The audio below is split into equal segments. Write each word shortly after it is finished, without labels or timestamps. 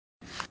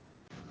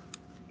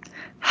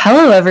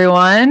Hello,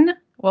 everyone.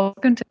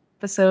 Welcome to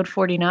episode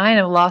 49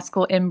 of Law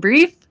School in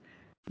Brief.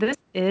 This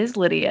is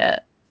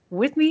Lydia.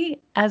 With me,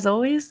 as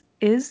always,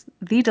 is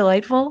the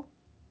delightful.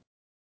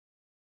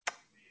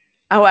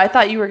 Oh, I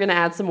thought you were going to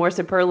add some more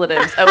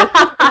superlatives.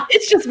 Oh,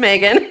 it's just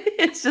Megan.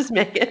 It's just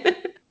Megan.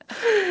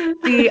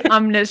 The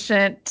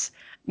omniscient.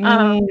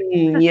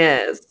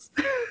 Yes.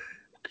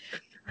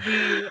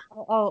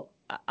 I'll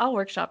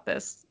workshop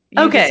this.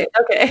 Okay.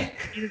 Okay.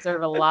 You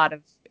deserve a lot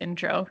of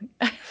intro.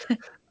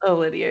 Oh,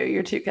 Lydia,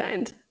 you're too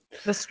kind.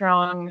 The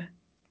strong,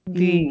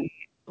 the Mm.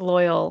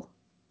 loyal,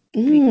 the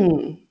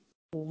Mm.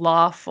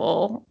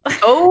 lawful.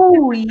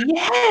 Oh,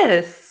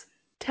 yes.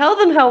 Tell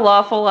them how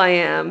lawful I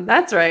am.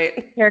 That's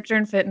right. Character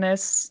and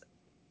fitness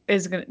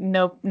is gonna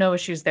no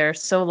issues there.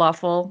 So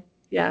lawful.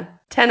 Yeah.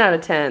 10 out of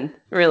 10,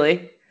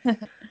 really.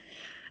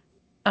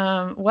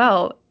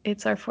 Well,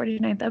 it's our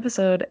 49th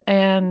episode,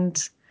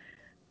 and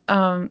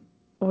um,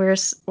 we're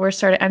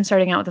starting. I'm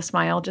starting out with a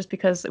smile just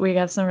because we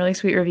got some really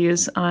sweet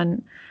reviews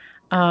on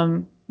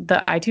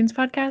the iTunes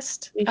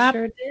podcast We app.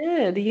 sure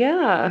did.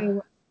 Yeah.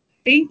 So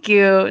thank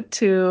you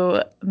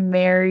to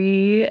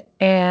Mary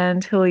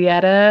and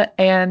Julieta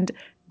and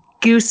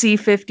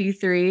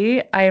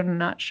Goosey53. I am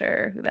not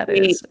sure who that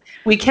We is.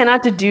 we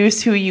cannot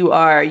deduce who you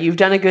are. You've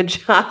done a good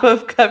job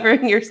of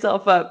covering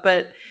yourself up,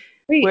 but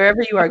Wait,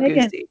 wherever you are,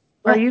 Megan, Goosey.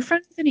 are What? you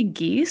friends with any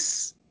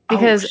geese? Oh,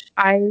 Because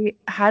I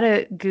had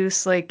a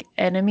goose like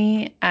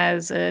enemy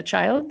as a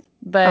child,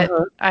 but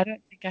uh-huh. I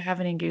don't think I have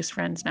any goose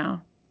friends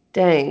now.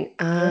 Dang.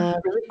 You?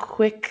 Really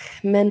quick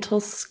mental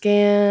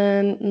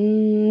scan.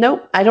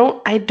 Nope. I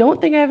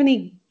don't think I have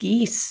any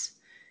geese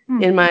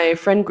Hmm. in my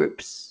friend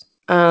groups.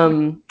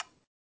 Yeah.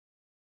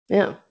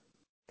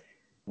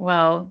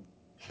 Well,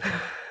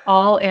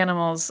 all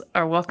animals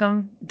are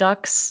welcome.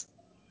 Ducks,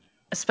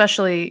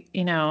 especially,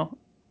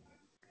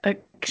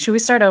 should we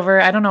start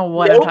over? I don't know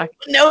what I'm Nope. talking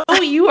No,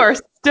 about. you are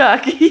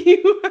stuck.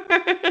 You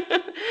are.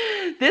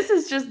 This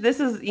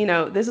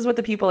is what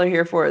the people are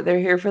here for. They're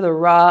here for the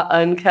raw,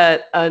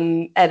 uncut, You're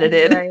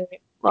unedited right.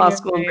 law You're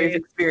school and brief right.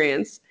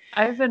 experience.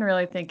 I've been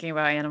really thinking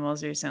about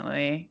animals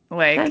recently. Have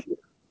Like you?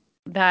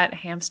 that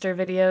hamster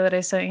video that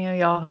I sent you,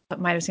 y'all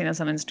might have seen this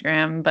on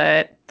Instagram,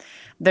 but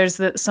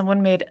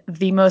someone made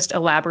the most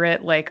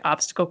elaborate like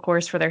obstacle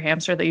course for their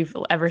hamster that you've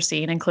ever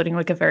seen, including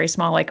like a very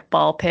small like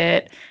ball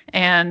pit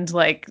and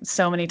like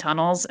so many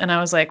tunnels. And I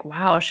was like,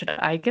 wow, should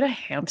I get a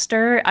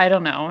hamster? I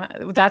don't know.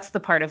 That's the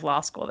part of law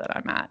school that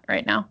I'm at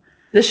right now.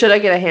 The should I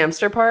get a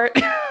hamster part?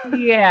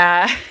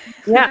 Yeah.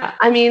 Yeah,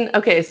 I mean,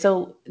 okay,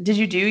 so did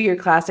you do your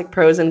classic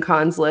pros and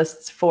cons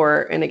lists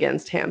for and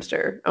against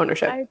hamster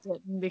ownership? I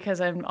didn't because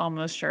I'm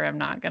almost sure I'm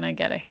not gonna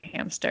get a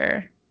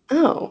hamster.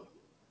 Oh,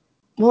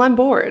 well, I'm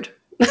bored.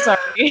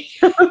 Sorry.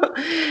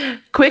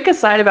 Quick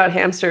aside about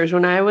hamsters.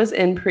 When I was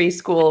in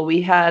preschool, we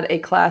had a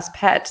class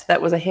pet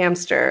that was a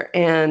hamster,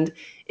 and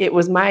it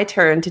was my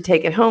turn to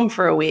take it home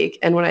for a week.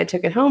 And when I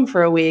took it home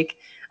for a week,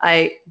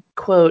 I,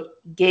 quote,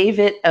 gave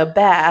it a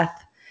bath.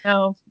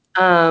 No,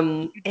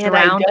 you And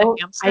drowned a I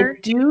hamster?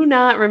 do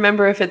not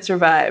remember if it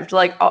survived.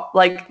 Like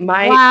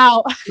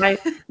Wow.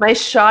 my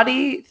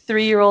shoddy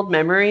 3-year-old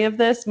memory of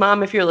this,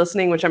 Mom, if you're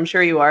listening, which I'm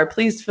sure you are,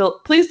 please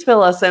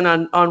fill us in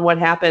on what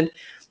happened.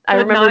 I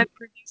The remember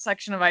non-preview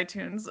section of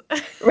iTunes.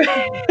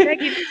 right.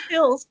 Megan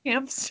kills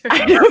hamsters.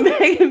 I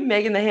know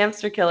Megan the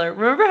hamster killer.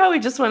 Remember how we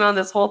just went on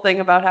this whole thing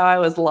about how I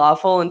was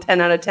lawful and 10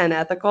 out of 10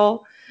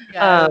 ethical?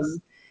 Yes.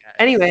 Um, Yes.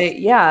 anyway,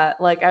 yeah,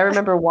 like I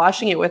remember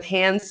washing it with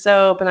hand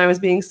soap and I was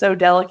being so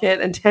delicate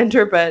and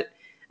tender, but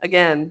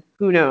again,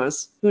 who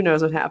knows? Who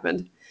knows what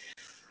happened?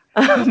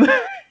 Um,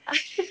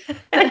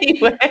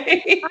 anyway.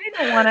 I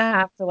don't want to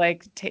have to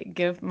like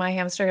give my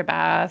hamster a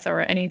bath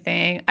or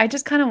anything. I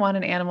just kind of want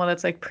an animal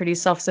that's like pretty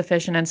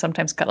self-sufficient and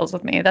sometimes cuddles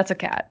with me. That's a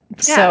cat.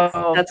 Cats.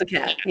 So, That's a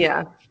cat.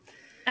 Yeah.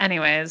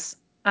 anyways,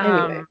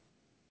 Anyway.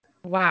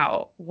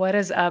 wow, what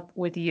is up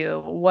with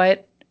you?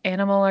 What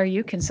animal are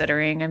you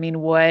considering? I mean,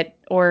 what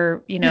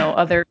or,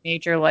 other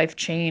major life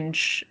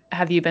change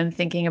have you been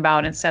thinking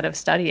about instead of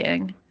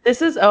studying?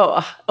 This is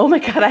oh my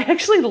God, I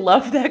actually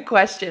love that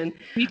question.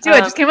 Me too. I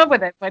Um, just came up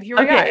with it, but here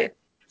we okay. are.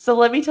 So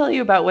let me tell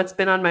you about what's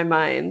been on my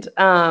mind.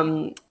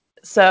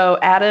 So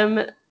Adam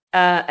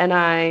and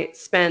I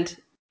spent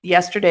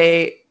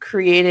yesterday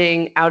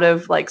creating out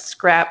of like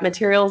scrap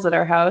materials at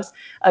our house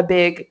a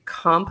big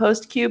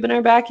compost cube in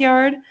our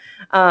backyard,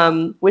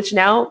 which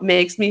now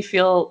makes me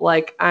feel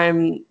like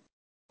I'm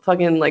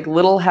fucking like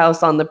Little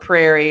House on the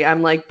Prairie.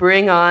 I'm like,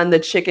 bring on the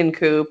chicken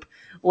coop.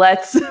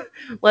 Let's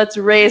let's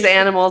You raise should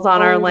animals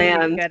on our totally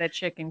land. get a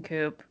chicken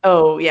coop.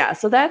 Oh yeah,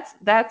 so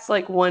that's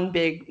like one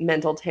big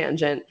mental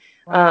tangent.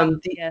 Wow.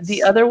 The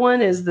Yes. other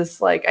one is this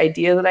like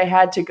idea that I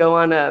had to go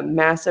on a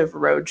massive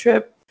road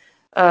trip.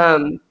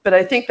 But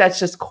I think that's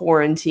just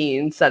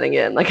quarantine setting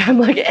in. Like I'm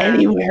like Yeah.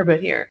 anywhere but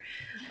here.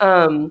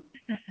 Um,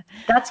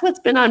 that's what's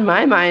been on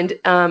my mind.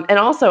 And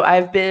also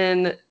I've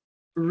been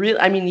real.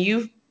 I mean,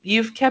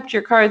 you've kept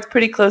your cards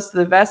pretty close to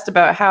the vest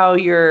about how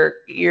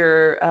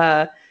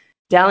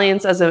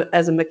dalliance as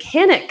a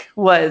mechanic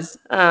was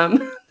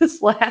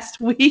this last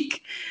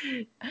week.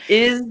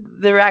 Is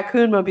the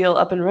Raccoon Mobile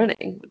up and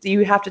running? Do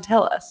you have to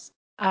tell us?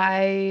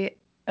 I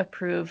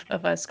approve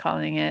of us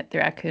calling it the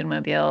Raccoon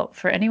Mobile.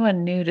 For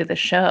anyone new to the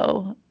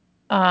show,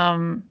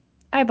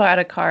 I bought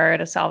a car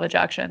at a salvage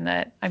auction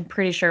that I'm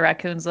pretty sure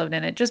raccoons lived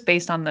in it, just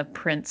based on the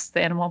prints,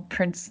 the animal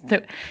prints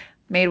that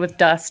made with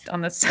dust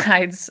on the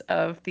sides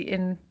of the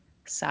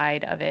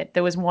inside of it.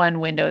 There was one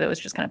window that was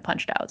just kind of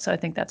punched out, so I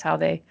think that's how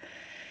they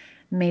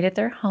made it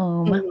their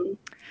home. Mm-hmm.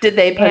 Did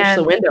they punch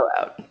the window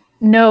out?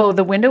 No,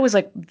 the window was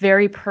like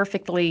very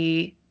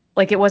perfectly,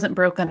 like it wasn't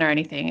broken or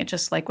anything. It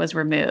just like was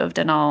removed,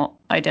 and all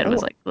I did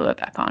was like glue it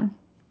back on.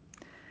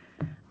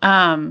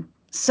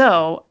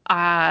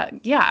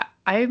 Yeah,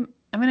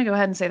 I'm gonna go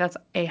ahead and say that's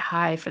a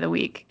high for the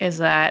week, is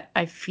that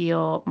I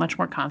feel much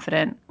more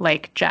confident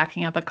like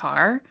jacking up a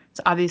car.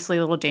 It's obviously a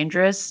little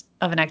dangerous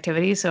of an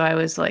activity, so I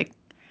was like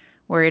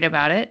worried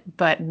about it,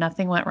 but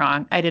nothing went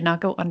wrong. I did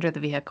not go under the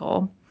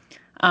vehicle.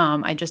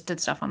 I just did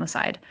stuff on the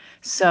side.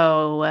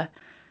 So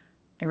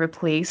I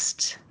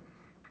replaced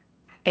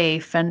a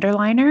fender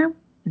liner,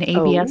 an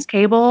ABS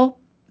cable,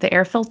 the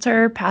air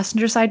filter,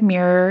 passenger side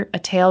mirror, a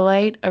tail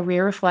light, a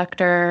rear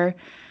reflector.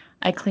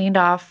 I cleaned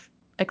out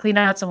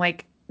some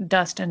like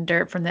dust and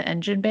dirt from the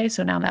engine bay,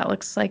 so now that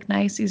looks like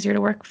nice, easier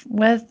to work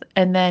with.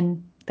 And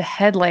then the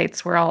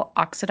headlights were all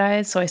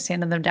oxidized, so I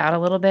sanded them down a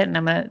little bit, and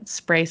I'm gonna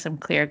spray some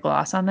clear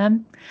gloss on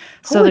them.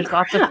 So there's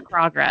lots of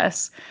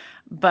progress.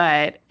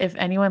 But if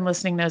anyone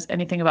listening knows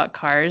anything about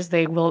cars,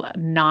 they will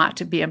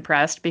not be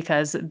impressed,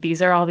 because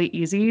these are all the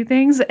easy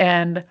things.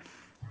 And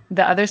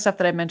the other stuff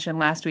that I mentioned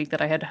last week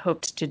that I had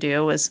hoped to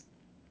do was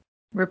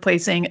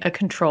replacing a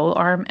control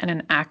arm and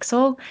an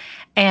axle.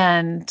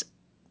 And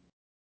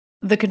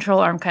the control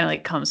arm kind of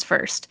like comes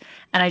first,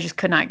 and I just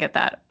could not get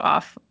that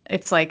off.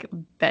 It's like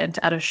bent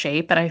out of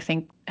shape, and I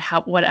think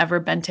whatever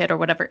bent it or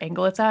whatever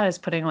angle it's at is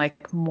putting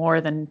like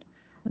more than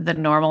the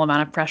normal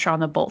amount of pressure on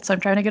the bolts I'm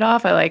trying to get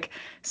off. I like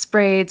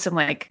sprayed some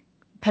like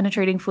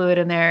penetrating fluid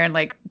in there and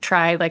like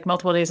tried like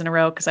multiple days in a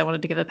row because I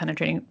wanted to give the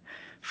penetrating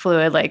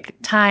fluid like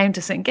time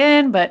to sink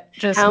in, but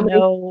just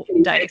no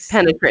dice.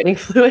 Penetrating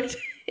fluid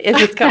in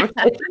this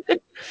conversation.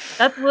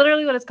 That's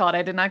literally what it's called.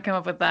 I did not come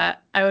up with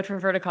that. I would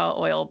prefer to call it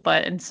oil,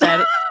 but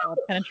instead it's called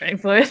penetrating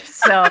fluid.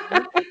 So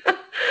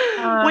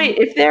wait,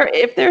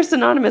 if they're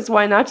synonymous,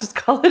 why not just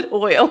call it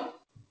oil?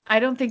 I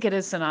don't think it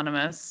is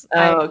synonymous.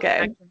 Oh,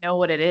 okay. I know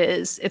what it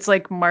is. It's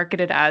like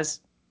marketed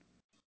as,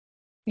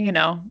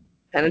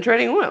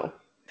 penetrating oil,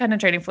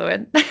 penetrating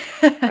fluid.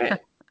 Right.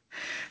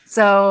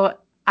 So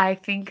I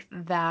think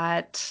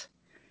that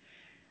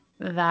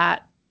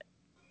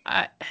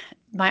my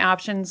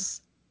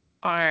options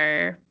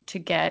are to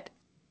get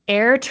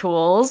air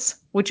tools,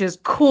 which is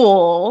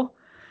cool,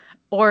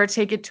 or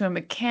take it to a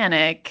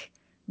mechanic.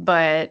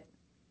 But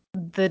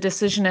the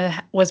decision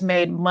was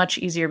made much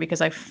easier because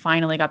I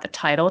finally got the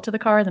title to the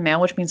car in the mail,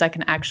 which means I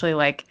can actually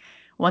like,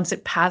 once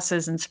it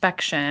passes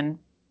inspection,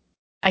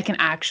 I can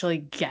actually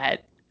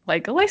get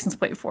like a license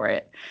plate for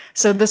it.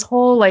 So this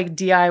whole like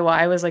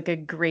DIY was like a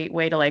great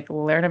way to like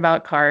learn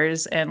about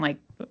cars and like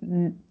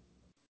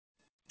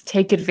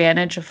take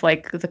advantage of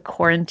like the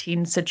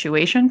quarantine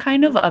situation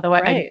kind of.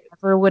 Otherwise, I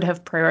never would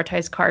have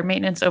prioritized car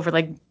maintenance over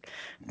like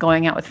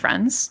going out with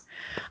friends.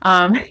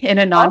 In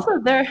a non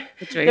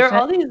situation. There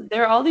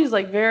are all these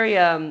like very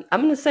I'm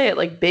gonna say it,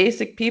 like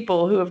basic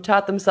people who have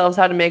taught themselves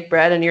how to make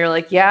bread, and you're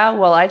like, yeah,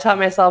 well, I taught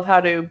myself how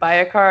to buy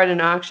a car at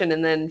an auction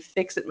and then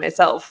fix it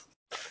myself.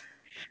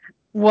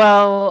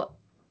 Well,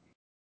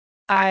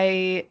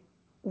 I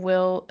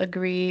will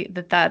agree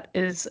that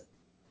is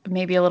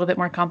maybe a little bit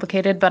more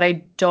complicated, but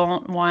I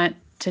don't want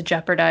to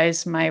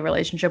jeopardize my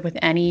relationship with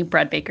any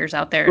bread bakers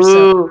out there. Ooh,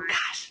 so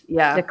gosh,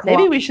 yeah.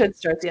 Maybe we should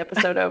start the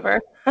episode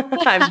over.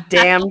 I've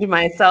damned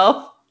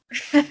myself.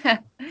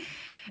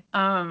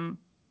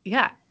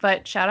 Yeah,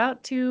 but shout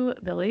out to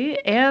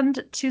Billy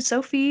and to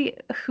Sophie,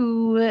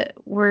 who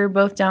were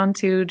both down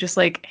to just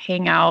like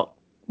hang out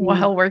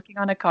while working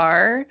on a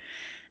car.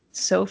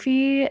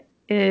 Sophie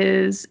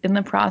is in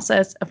the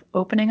process of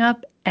opening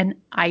up an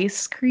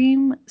ice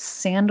cream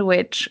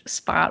sandwich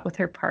spot with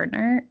her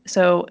partner.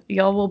 So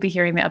y'all will be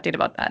hearing the update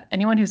about that.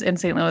 Anyone who's in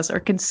St. Louis or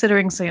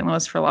considering St.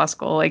 Louis for law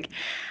school, like,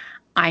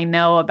 I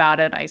know about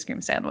an ice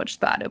cream sandwich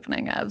spot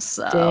opening up.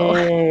 So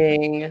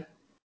dang.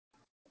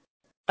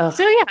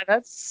 So yeah,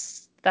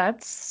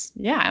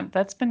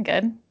 that's been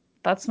good.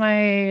 That's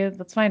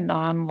my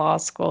non-law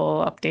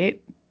school update.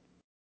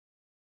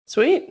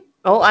 Sweet.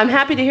 Well, I'm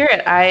happy to hear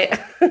it. I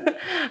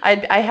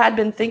had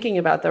been thinking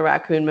about the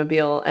Raccoon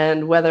Mobile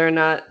and whether or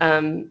not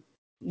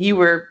you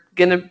were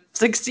gonna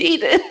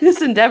succeed in this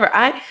endeavor.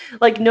 I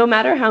like, no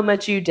matter how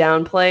much you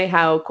downplay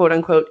how quote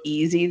unquote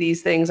easy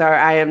these things are,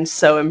 I am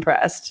so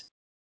impressed.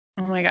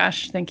 Oh my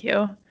gosh, thank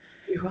you.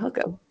 You're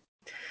welcome.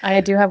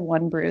 I do have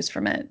one bruise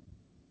from it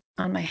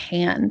on my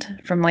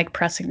hand from like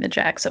pressing the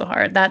jack so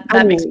hard. That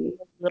makes me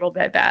a little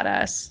bit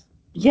badass.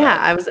 Yeah,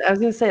 I was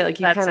gonna say,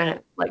 like, you kind of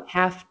like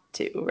have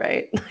to,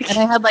 right? And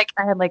I had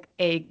like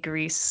a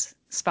grease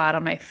spot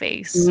on my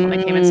face when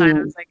I came inside.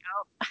 I was like,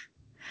 oh.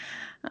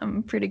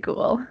 I'm pretty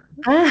cool.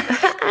 I'm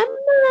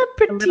A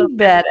pretty little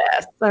bit.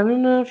 badass. I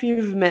don't know if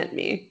you've met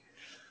me.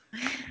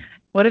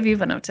 What have you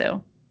been up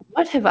to?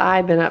 What have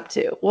I been up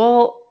to?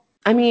 Well,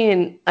 I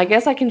mean, I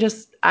guess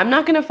I'm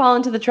not going to fall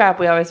into the trap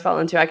we always fall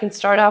into. I can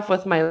start off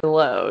with my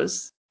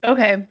lows.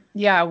 Okay.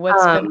 Yeah.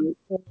 What's been Um,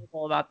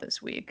 horrible about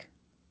this week?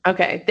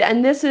 okay.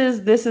 And this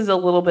is a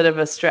little bit of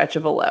a stretch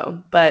of a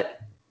low, but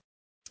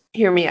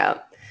hear me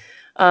out.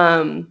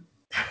 Um,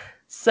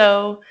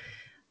 so,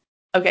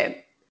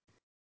 okay.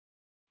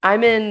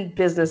 I'm in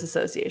business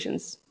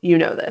associations. You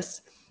know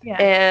this. Yeah.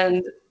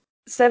 And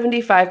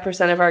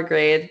 75% of our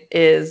grade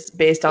is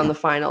based on the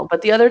final,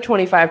 but the other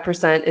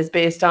 25% is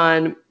based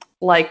on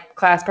like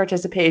class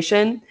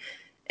participation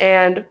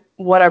and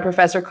what our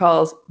professor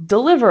calls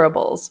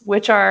deliverables,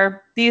 which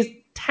are these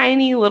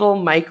tiny little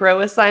micro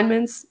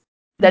assignments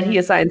that Mhm. he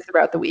assigns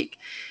throughout the week.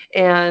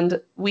 And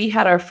we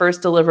had our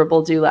first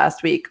deliverable due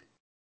last week.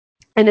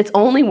 And it's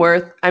only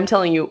worth, I'm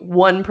telling you,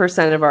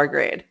 1% of our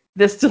grade.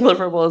 This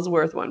deliverable is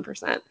worth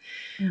 1%.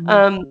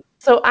 Mhm.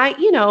 So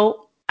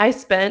I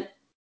spent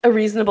a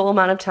reasonable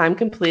amount of time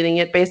completing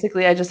it.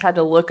 Basically, I just had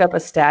to look up a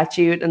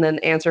statute and then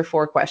answer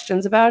 4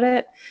 questions about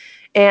it.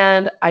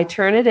 And I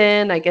turn it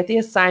in, I get the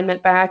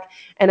assignment back,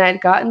 and I'd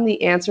gotten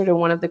the answer to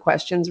one of the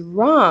questions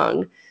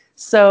wrong.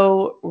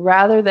 So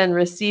rather than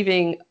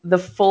receiving the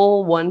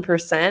full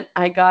 1%,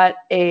 I got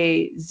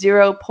a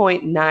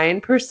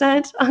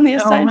 0.9% on the Oh my.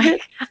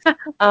 assignment.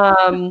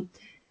 Um,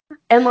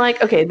 and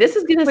like, okay, this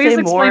is gonna say Please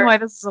explain more. why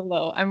this is a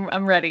low.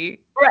 I'm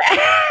ready. Right.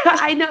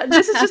 I know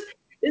this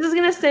is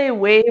gonna say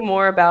way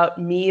more about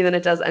me than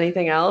it does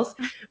anything else.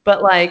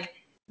 But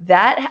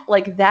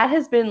that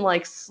has been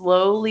like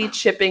slowly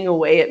chipping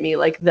away at me,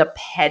 like the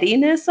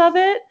pettiness of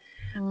it.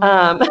 Mm.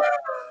 Um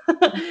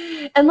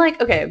and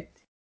like, okay,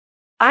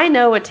 I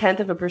know a tenth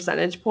of a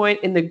percentage point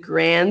in the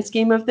grand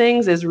scheme of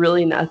things is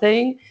really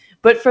nothing.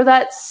 But for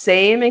that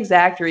same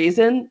exact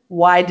reason,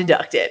 why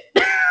deduct it?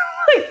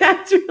 Like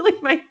that's really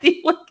my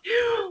thing. Like,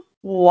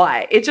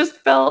 why? It just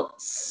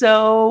felt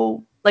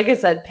so, like I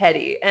said,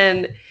 petty.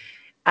 And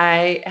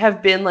I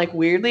have been like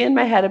weirdly in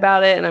my head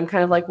about it. And I'm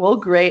kind of like, well,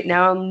 great.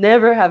 Now I'll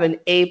never have an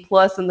A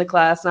plus in the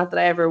class. Not that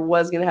I ever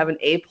was gonna have an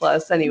A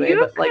plus anyway, You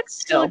but like could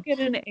still still. get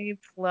an A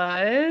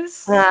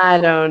plus. I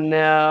don't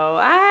know.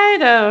 I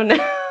don't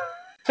know.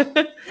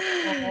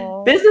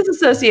 Oh. Business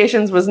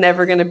associations was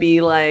never going to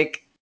be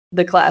like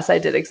the class I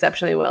did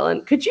exceptionally well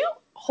in. Could you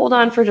hold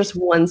on for just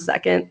 1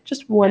 second?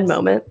 Just one Yes.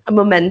 moment. A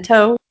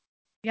memento.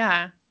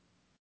 Yeah.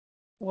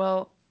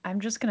 Well, I'm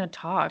just gonna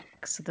talk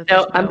so that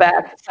No, there's I'm no.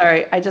 back.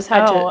 Sorry. Oh, I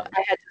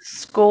had to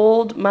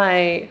scold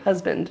my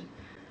husband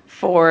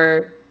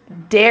for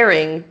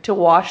daring to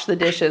wash the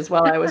dishes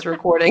while I was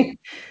recording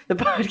the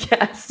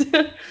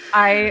podcast.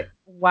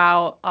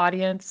 wow,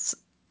 audience,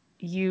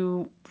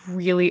 you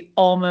really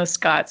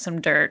almost got some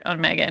dirt on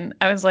Megan.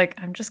 I was like,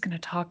 I'm just gonna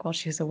talk while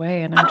she's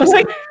away, and I'm Oh just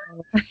my, gonna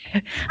tell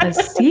her a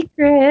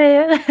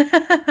secret.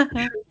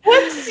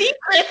 what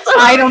secrets?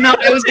 I don't know.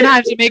 I was gonna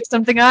have to make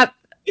something up.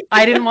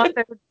 I didn't want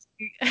there to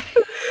be.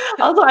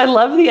 Also, I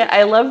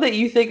love that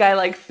you think I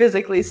like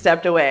physically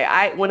stepped away.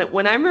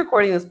 When I'm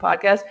recording this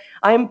podcast,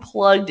 I'm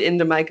plugged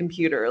into my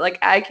computer. Like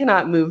I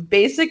cannot move.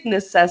 Basic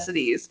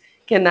necessities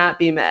cannot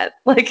be met.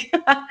 Like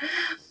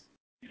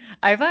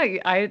I thought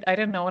I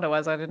didn't know what it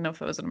was. I didn't know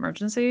if it was an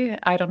emergency.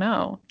 I don't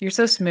know. You're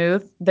so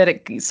smooth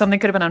that something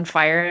could have been on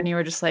fire, and you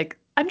were just like,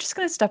 I'm just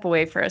gonna step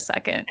away for a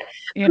second.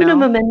 You un know.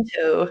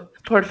 momento,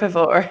 por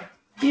favor.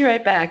 Be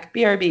right back.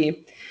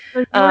 BRB. So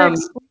you were Um,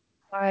 explaining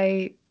why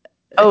a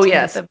oh tenth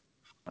yes. of.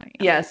 Yeah.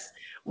 Yes.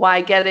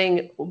 Why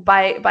getting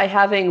by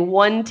having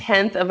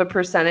 1/10 of a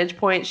percentage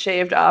point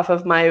shaved off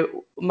of my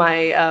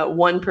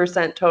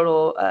 1%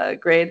 total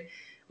grade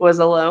was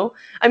a low.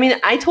 I mean,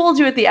 I told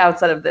you at the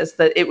outset of this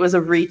that it was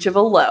a reach of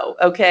a low,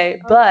 okay?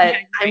 Oh But yeah,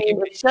 I you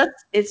mean, did.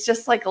 it's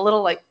just like a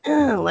little like,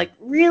 ugh, like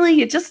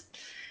really, it just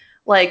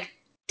like,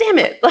 damn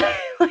it.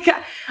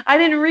 I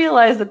didn't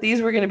realize that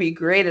these were going to be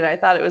graded. I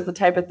thought it was the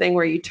type of thing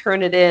where you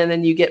turn it in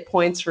and you get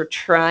points for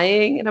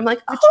trying. And I'm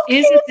like, Which okay,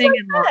 is a it's thing not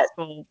in law bad.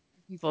 school.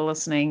 People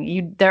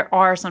listening, there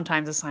are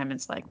sometimes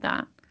assignments like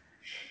that.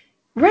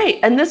 Right.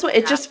 And this one,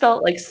 it just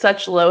felt like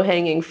such low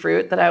hanging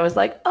fruit that I was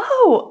like,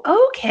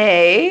 oh,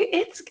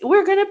 okay.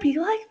 We're gonna be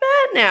like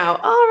that now.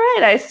 All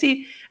right. I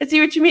see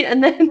what you mean.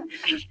 And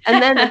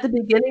then at the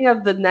beginning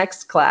of the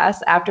next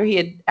class, after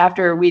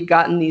we'd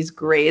gotten these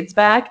grades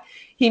back,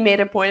 he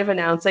made a point of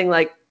announcing,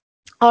 like,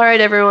 all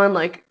right, everyone,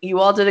 like you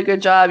all did a good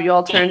job. You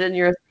all turned in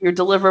your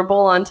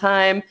deliverable on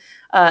time.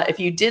 If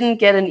you didn't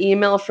get an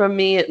email from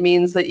me, it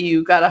means that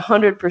you got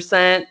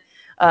 100%.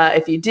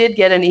 If you did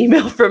get an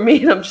email from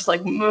me, and I'm just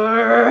like,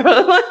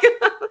 like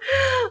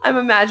I'm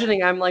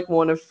imagining I'm like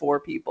one of 4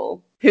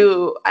 people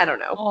who I don't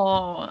know.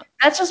 Oh,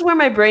 That's just where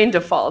my brain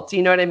defaults.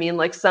 You know what I mean?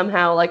 Like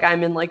somehow, like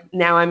I'm in like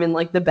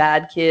the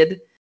bad kid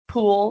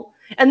pool,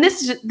 and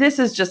this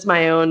is just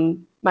my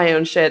own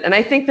shit. And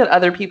I think that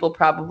other people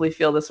probably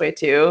feel this way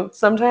too.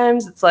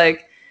 Sometimes it's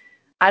like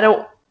I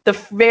don't. The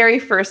very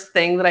first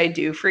thing that I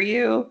do for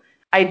you,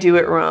 I do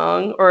it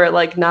wrong or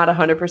like not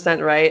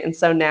 100% right. And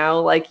so now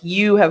like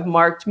you have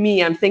marked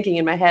me, I'm thinking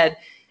in my head,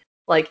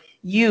 like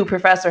you,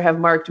 professor, have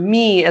marked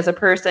me as a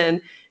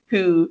person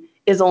who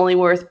is only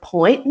worth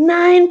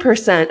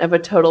 0.9% of a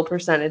total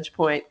percentage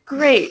point.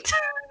 Great.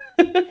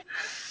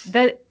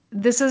 That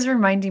this is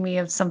reminding me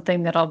of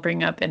something that I'll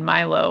bring up in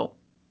Milo,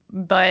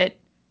 but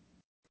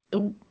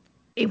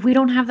if we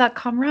don't have that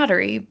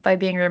camaraderie by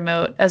being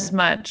remote as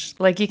much.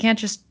 Like you can't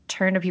just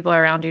turn to people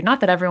around you. Not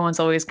that everyone's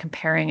always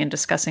comparing and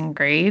discussing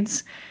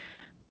grades,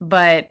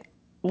 but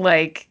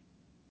like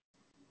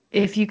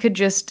if you could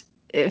just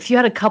if you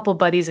had a couple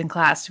buddies in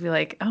class to be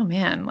like, oh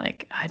man,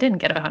 like I didn't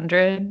get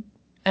 100,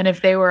 and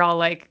if they were all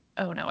like,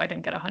 oh no, I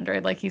didn't get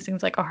 100, like he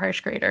seems like a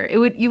harsh grader, it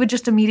would you would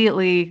just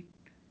immediately,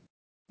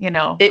 It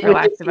would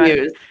relax about it.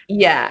 diffuse.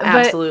 Yeah,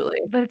 But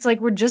absolutely. but it's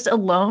like we're just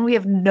alone. We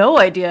have no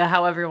idea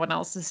how everyone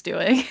else is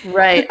doing.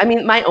 Right. I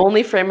mean, my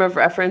only frame of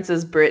reference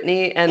is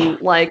Brittany, and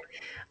like,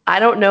 I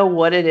don't know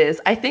what it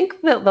is. I think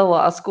that the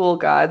law school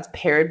gods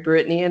paired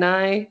Brittany and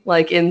I,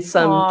 like, in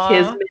some Aw.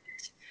 kismet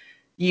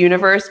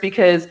universe,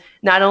 because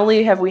not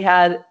only have we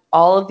had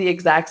all of the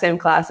exact same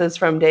classes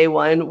from day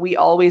one, we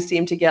always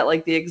seem to get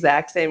like the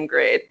exact same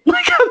grade.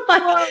 Like, I'm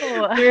like,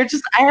 Whoa.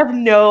 I have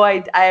no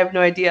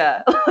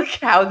idea like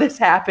how this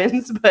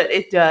happens, but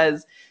it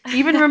does.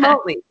 Even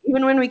remotely,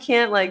 even when we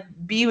can't like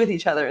be with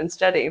each other and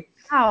study.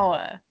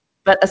 Wow.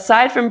 But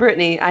aside from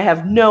Brittany, I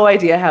have no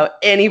idea how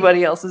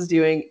anybody else is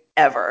doing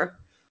ever.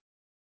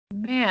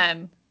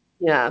 Man.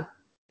 Yeah.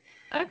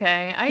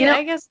 Okay. You know,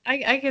 I guess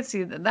I could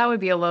see that that would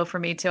be a low for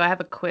me too. I have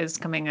a quiz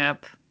coming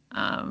up.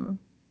 Um,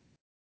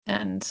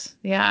 and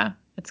yeah,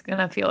 it's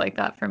gonna feel like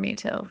that for me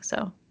too.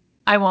 So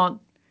I won't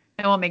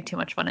I won't make too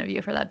much fun of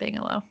you for that being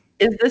a low.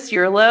 is this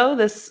your low,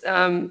 this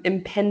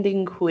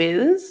impending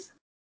quiz?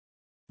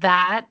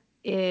 That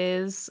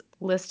is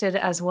listed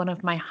as one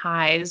of my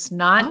highs,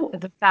 not Oh.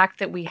 the fact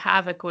that we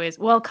have a quiz.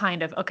 Well,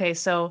 kind of. Okay,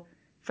 so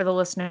for the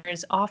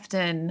listeners,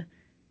 often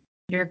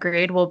your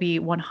grade will be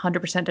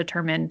 100%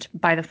 determined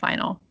by the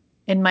final.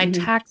 In my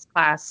Mhm. tax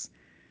class,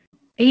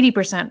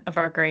 80% of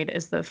our grade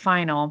is the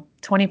final,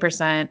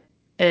 20%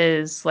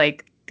 is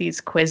like these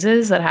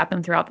quizzes that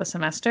happen throughout the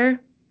semester.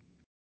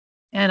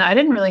 And I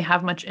didn't really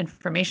have much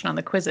information on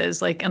the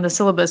quizzes. Like in the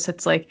syllabus,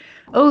 it's like,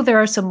 oh,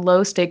 there are some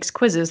low stakes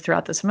quizzes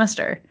throughout the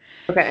semester.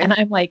 And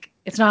Okay. I'm like,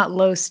 it's not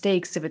low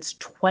stakes if it's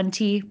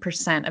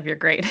 20% of your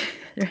grade,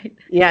 right?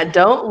 Yeah,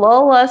 don't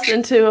lull us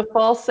into a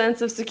false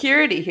sense of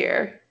security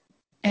here.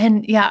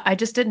 And yeah, I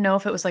just didn't know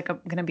if it was like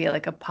gonna be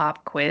like a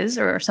pop quiz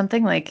or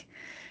something like.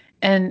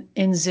 And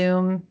in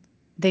Zoom,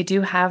 they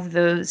do have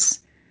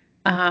those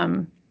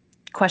um,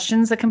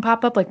 questions that can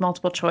pop up like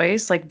multiple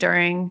choice, like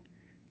during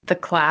the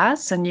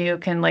class, and you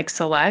can like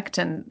select.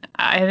 And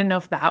I didn't know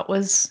if that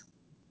was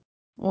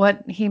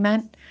what he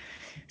meant.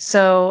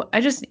 So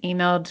I just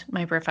emailed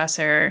my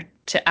professor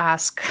to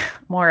ask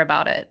more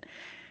about it.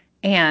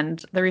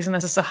 And the reason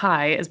this is so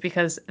high is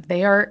because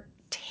they are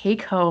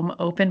take home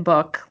open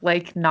book,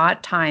 like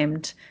not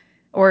timed,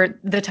 or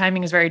the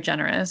timing is very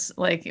generous,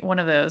 like one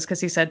of those,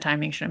 because he said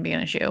timing shouldn't be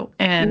an issue.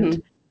 And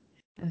Mhm.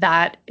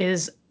 that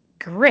is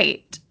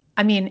great.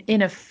 I mean,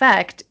 in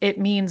effect, it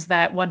means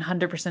that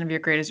 100% of your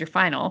grade is your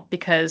final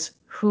because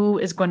who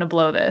is going to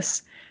blow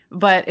this?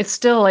 But it's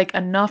still like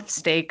enough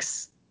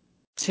stakes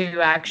to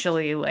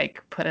actually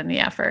like put in the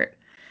effort.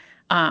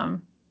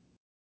 Um,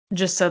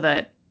 just so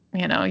that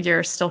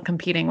you're still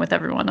competing with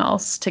everyone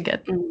else to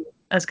get Mhm.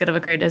 as good of a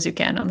grade as you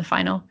can on the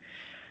final.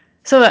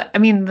 So I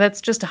mean that's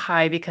just a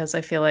high because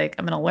I feel like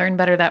I'm going to learn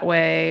better that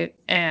way,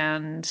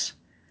 and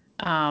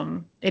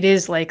it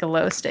is like a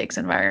low stakes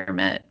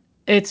environment.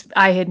 It's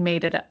I had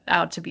made it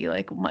out to be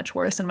like much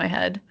worse in my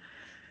head.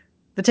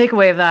 The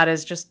takeaway of that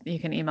is just you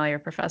can email your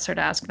professor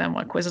to ask them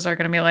what quizzes are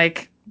going to be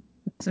like.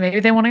 So maybe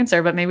they won't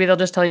answer, but maybe they'll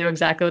just tell you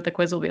exactly what the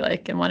quiz will be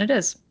like and when it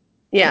is.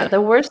 Yeah, But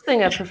the worst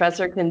thing a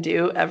professor can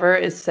do ever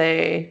is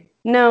say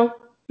no.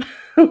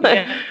 like,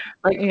 yeah,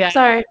 like, yeah,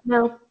 sorry,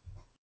 no.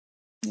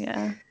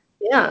 yeah.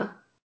 Yeah.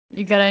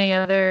 You got any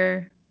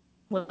other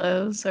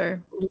lows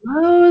or?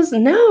 Lows?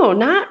 No,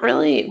 not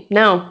really.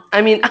 No.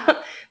 I mean,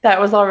 that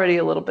was already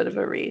a little bit of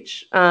a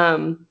reach.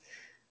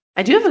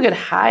 I do have a good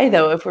high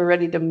though, if we're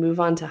ready to move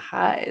on to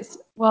highs.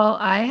 Well,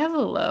 I have a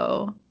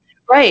low.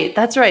 Right,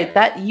 that's right.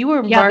 That you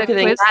were Yeah, the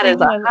marketing quiz that as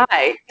thing a was.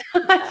 high.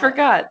 I Yeah.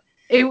 forgot.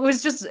 It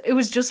was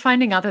just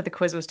finding out that the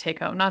quiz was take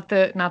home, not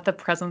the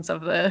presence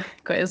of the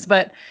quiz.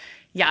 But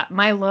yeah,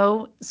 my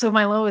low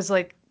is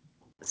like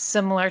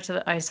similar to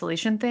the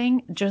isolation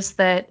thing, just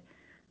that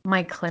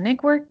my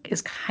clinic work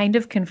is kind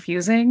of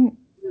confusing.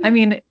 I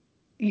mean,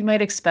 you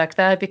might expect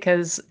that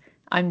because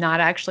I'm not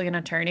actually an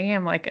attorney.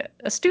 I'm like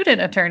a student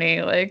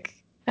attorney. Like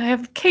I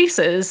have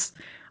cases.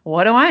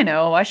 What do I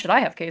know? Why should I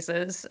have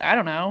cases? I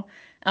don't know.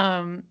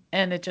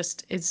 And it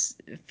just is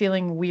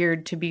feeling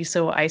weird to be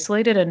so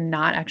isolated and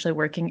not actually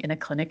working in a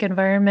clinic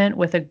environment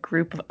with a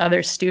group of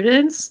other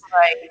students.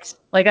 Right.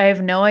 Like I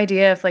have no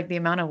idea if like the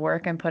amount of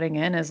work I'm putting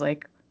in is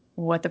like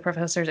what the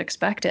professors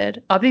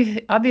expected.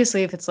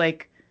 Obviously, if it's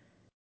like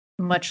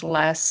much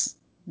less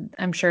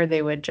I'm sure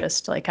they would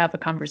just like have a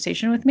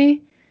conversation with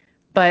me.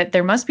 But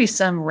there must be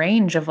some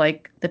range of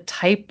like the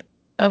type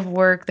of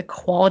work, the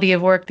quality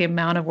of work, the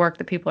amount of work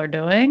that people are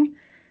doing.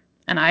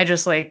 And I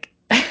just like,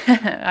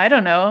 I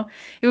don't know.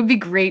 It would be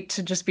great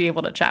to just be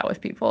able to chat with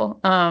people.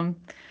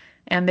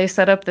 And they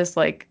set up this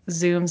like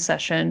Zoom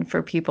session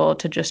for people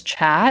to just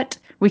chat.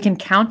 We can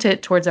count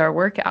it towards our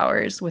work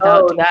hours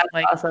without Oh, doing that's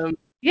like, awesome.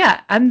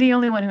 yeah, I'm the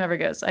only one who ever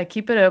goes. I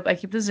keep it open. I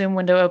keep the Zoom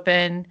window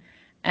open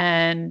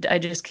and I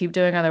just keep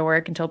doing other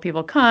work until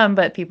people come,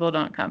 but people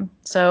don't come.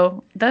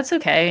 So that's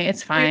okay.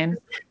 It's fine.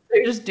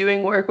 You're just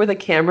doing work with a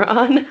camera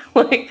on?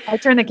 Like, I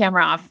turn the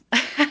camera off.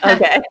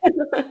 okay.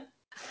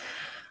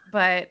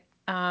 But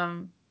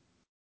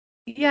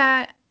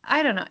yeah,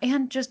 I don't know.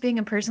 And just being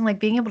in person, like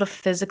being able to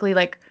physically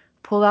like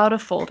pull out a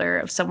folder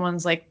of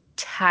someone's like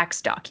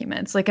tax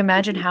documents. Like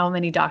imagine how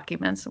many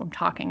documents I'm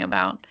talking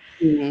about.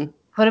 Mhm.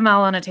 Put them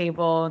all on a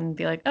table and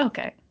be like,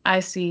 okay, I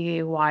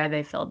see why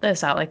they filled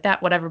this out like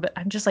that, whatever. But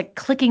I'm just like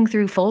clicking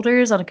through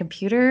folders on a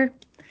computer.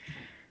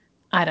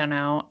 I don't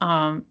know.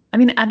 I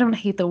mean, I don't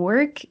hate the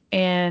work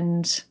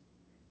and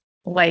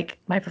like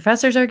my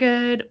professors are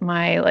good.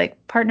 My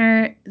like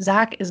partner,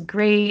 Zach, is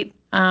great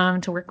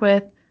to work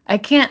with. I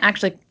can't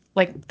actually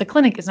like the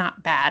clinic is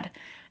not bad.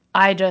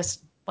 I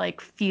just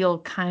like feel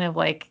kind of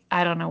like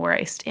I don't know where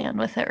I stand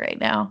with it right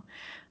now.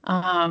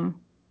 Um,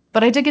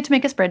 but I did get to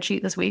make a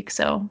spreadsheet this week,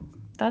 so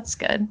that's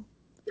good.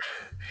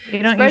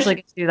 You don't usually Spreadsheet,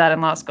 get to do that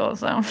in law school,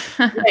 so right.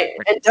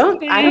 we're And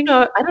sleeping. I don't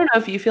know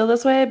if you feel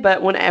this way,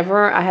 but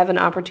whenever I have an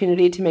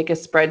opportunity to make a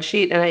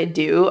spreadsheet and I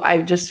do,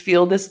 I just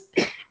feel this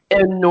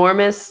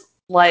enormous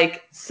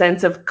like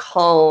sense of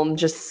calm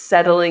just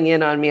settling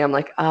in on me. I'm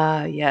like,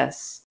 ah,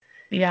 yes,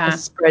 a Yeah,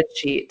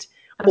 spreadsheet.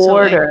 absolutely.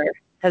 Order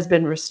has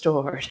been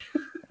restored.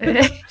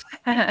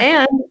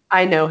 And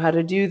I know how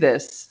to do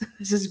this.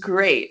 This is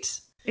great.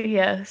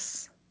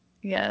 Yes.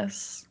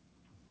 Yes.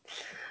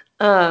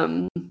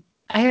 Um,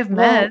 I have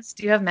well, Mez.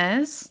 Do you have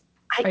Mez?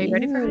 I Are you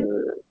ready for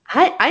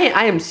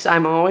it?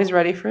 I'm always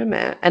ready for a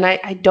mat, and I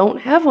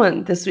don't have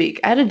one this week.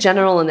 I had a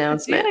general You had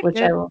announcement, a which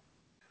good.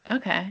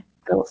 Okay.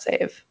 I will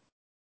save.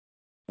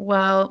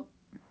 Well,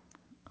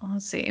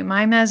 let's see.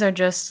 My Mez are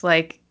just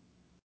like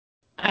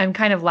I'm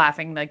kind of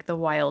laughing like the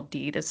wild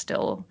deed is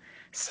still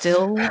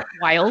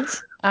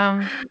wild.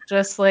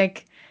 Just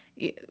like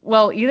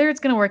well, either it's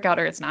gonna work out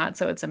or it's not,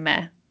 so it's a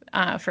meh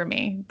for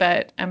me.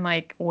 But I'm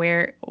like,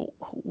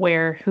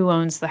 who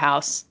owns the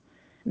house?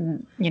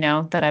 You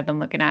know, that I've been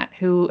looking at.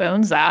 Who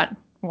owns that?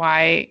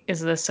 Why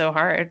is this so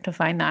hard to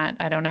find that?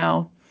 I don't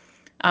know.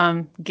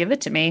 Give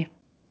it to me.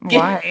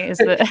 Why is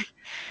the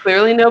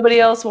Clearly, nobody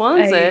else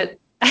wants I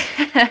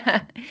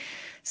it.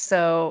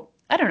 so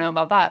I don't know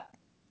about that.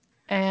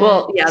 And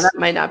Well, yeah, that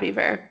might not be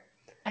fair.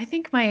 I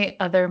think my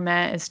other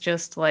met is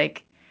just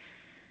like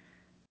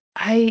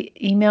I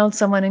emailed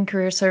someone in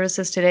career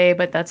services today,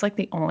 but that's like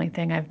the only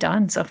thing I've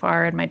done so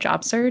far in my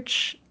job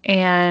search.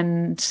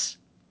 And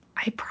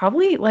I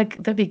probably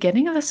like the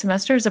beginning of the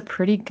semester is a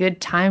pretty good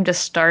time to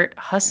start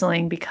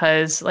hustling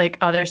because like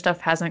other stuff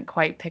hasn't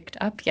quite picked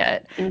up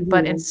yet.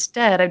 But Mhm.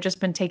 instead, I've just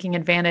been taking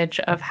advantage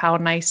of how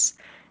nice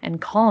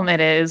and calm it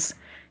is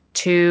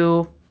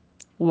to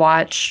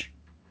watch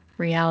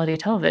reality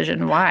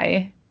television.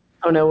 Why?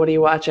 Oh no, what are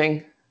you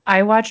watching?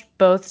 I watched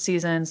both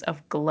seasons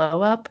of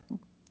Glow Up.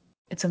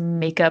 It's a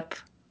makeup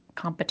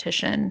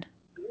competition.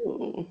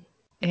 Ooh.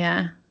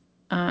 Yeah.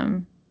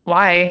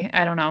 Why?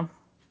 I don't know.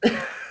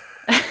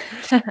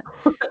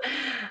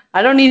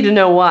 I don't need to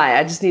know why.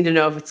 I just need to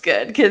know if it's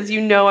good because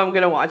you know I'm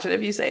gonna watch it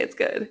if you say it's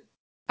good.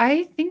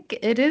 I think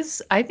it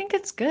is. I think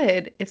it's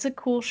good. It's a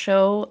cool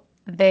show.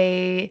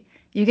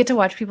 You get to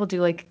watch people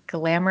do like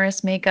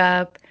glamorous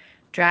makeup,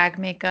 drag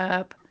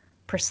makeup,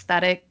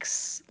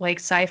 prosthetics, like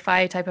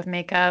sci-fi type of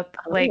makeup.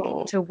 Like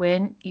Oh, to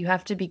win, you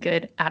have to be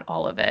good at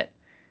all of it.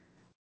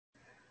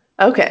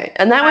 okay.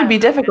 And that I would don't be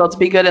know. difficult to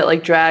be good at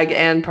like drag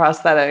and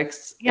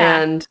prosthetics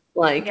Yeah. and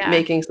like Yeah.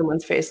 making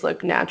someone's face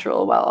look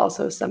natural while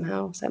also somehow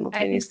I think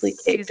simultaneously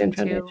caked in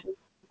foundation.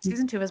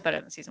 season two is better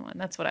than season one.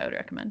 That's what I would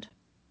recommend.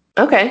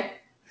 Okay.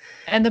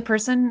 And the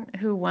person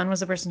who won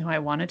was the person who I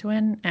wanted to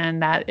win,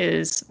 and that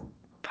is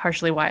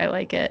partially why I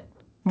like it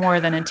more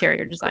than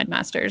Interior Design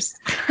Masters.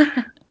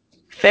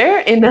 Fair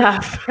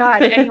enough.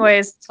 God,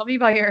 anyways, tell me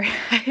about your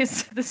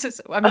eyes.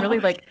 I'm really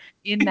like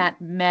in that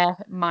meh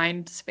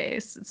mind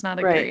space. It's not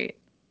a Right. great.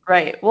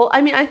 Right. Well,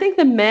 I mean, I think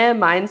the meh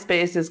mind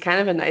space is kind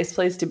of a nice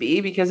place to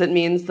be because it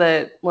means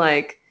that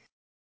like,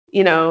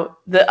 you know,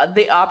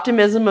 the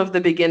optimism of the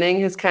beginning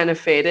has kind of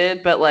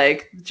faded, but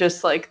like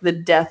just like the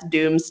death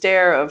doom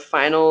stare of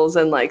finals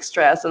and like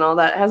stress and all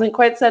that hasn't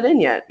quite set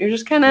in yet. You're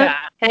just kind of Yeah.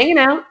 hanging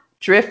out,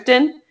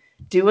 drifting,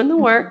 doing the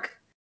work,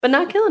 but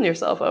not killing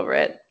yourself over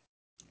it.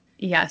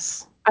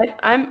 Yes.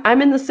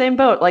 I'm in the same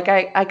boat. Like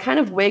I kind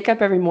of wake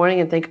up every morning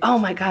and think, oh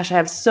my gosh, I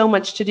have so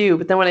much to do.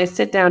 But then when I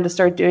sit down to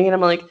start doing it,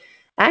 I'm like,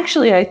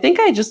 actually, I think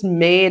I just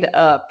made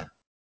up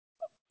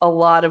a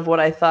lot of what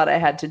I thought I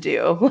had to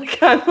do. Like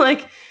I'm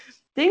like,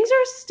 things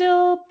are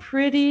still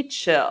pretty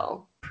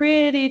chill.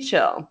 Pretty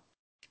chill.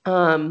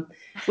 um,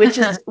 which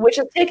has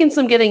taken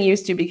some getting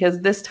used to,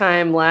 because this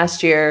time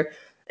last year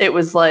it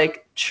was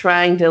like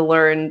trying to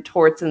learn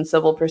torts and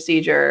civil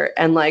procedure,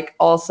 and like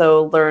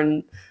also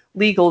learn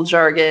legal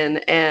jargon,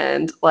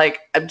 and like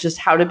just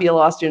how to be a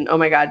law student. Oh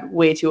my God,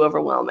 way too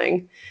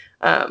overwhelming.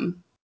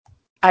 Um,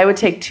 I would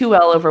take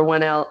 2L over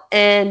 1L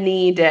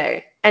any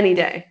day, any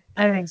day.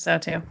 I think so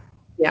too.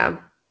 Yeah.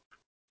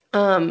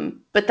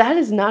 But that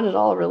is not at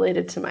all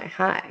related to my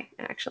high,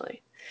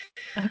 actually.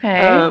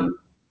 Okay. Um,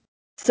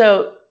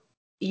 so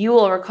you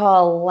will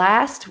recall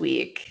last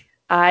week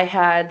I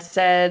had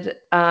said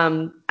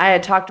I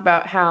had talked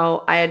about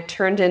how I had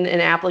turned in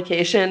an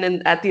application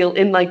in like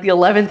the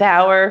 11th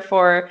hour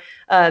for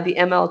the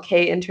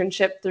MLK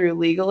internship through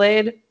Legal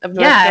Aid of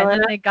North Yeah, and then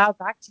Carolina they got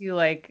back to you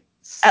like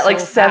at like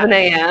so 7 fast.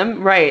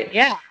 a.m. Right.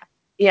 Yeah.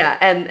 Yeah,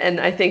 and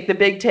I think the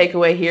big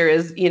takeaway here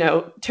is,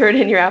 turn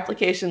in your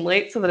application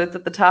late so that it's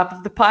at the top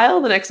of the pile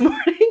the next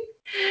morning.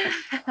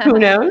 Who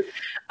knows?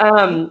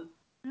 Um,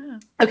 Yeah.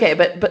 okay,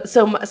 but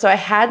so I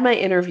had my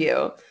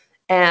interview,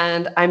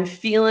 and I'm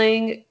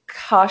feeling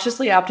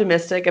cautiously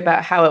optimistic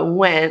about how it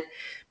went.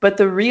 But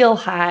the real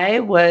high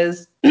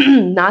was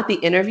not the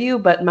interview,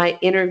 but my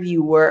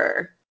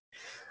interviewer.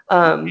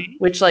 Okay.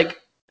 Which,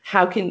 like,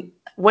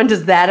 when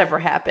does that ever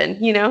happen?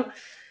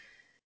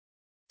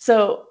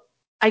 So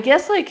I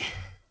guess, like,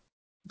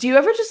 do you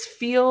ever just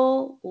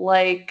feel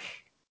like,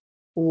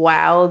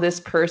 wow, this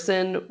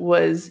person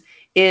was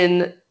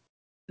in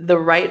the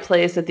right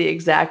place at the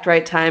exact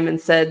right time and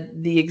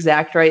said the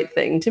exact right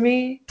thing to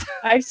me?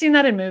 I've seen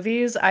that in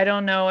movies. I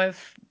don't know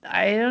if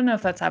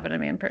that's happened to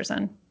me in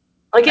person.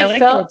 Like, I it like the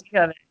felt,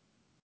 idea of it.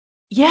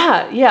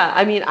 yeah, yeah.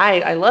 I mean,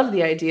 I love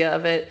the idea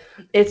of it.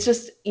 It's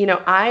just,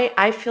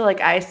 I feel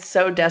like I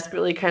so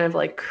desperately kind of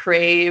like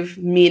crave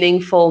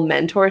meaningful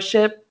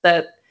mentorship,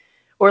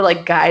 or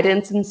like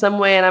guidance in some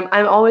way. And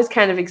I'm always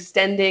kind of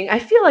extending. I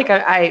feel like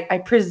I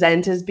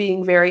present as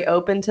being very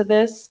open to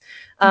this.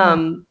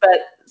 Mhm. But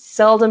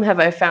seldom have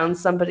I found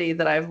somebody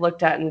that I've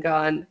looked at and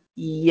gone,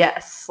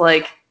 yes,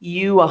 like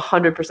you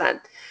 100%.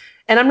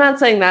 And I'm not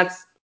saying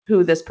that's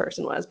who this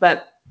person was,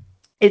 but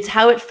it's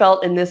how it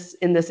felt in this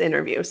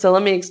interview. So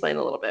let me explain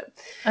a little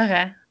bit.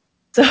 Okay.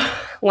 So,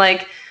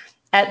 like,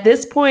 at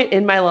this point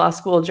in my law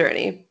school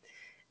journey,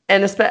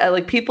 and especially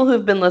like people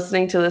who've been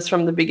listening to this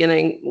from the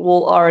beginning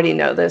will already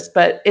know this,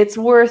 but it's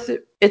worth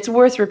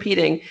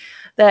repeating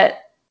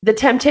that the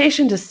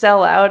temptation to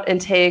sell out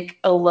and take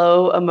a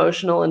low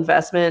emotional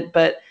investment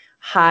but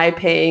high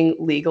paying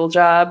legal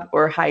job,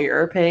 or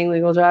higher paying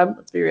legal job,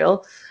 let's be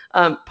real,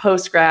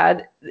 post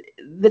grad,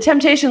 the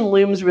temptation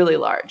looms really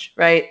large,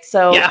 right?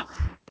 So Yeah.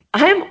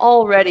 I'm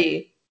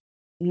already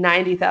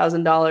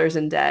 $90,000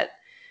 in debt,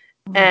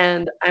 Oh my God.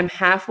 and I'm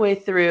halfway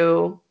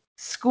through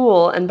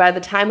school, and by the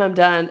time I'm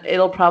done,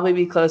 it'll probably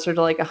be closer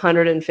to like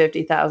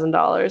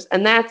 $150,000.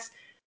 And that's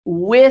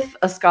with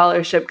a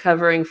scholarship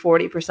covering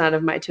 40%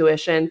 of my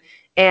tuition,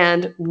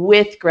 and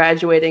with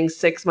graduating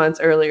 6 months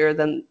earlier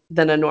than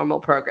a normal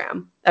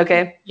program.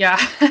 Okay. Yeah.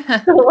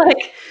 So,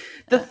 like,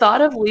 the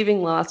thought of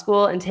leaving law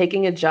school and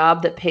taking a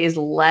job that pays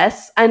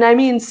less, and I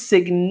mean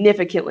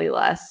significantly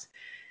less,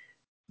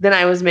 than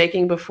I was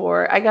making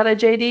before I got a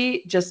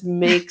JD, just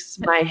makes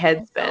my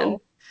head spin.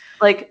 No.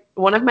 Like,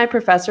 one of my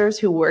professors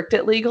who worked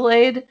at Legal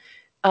Aid,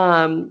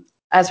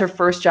 as her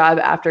first job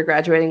after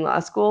graduating law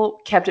school,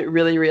 kept it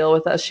really real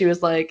with us. She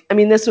was like, I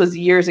mean, this was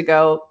years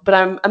ago, but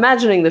I'm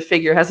imagining the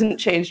figure hasn't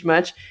changed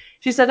much.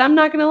 She said, I'm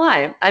not going to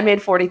lie, I made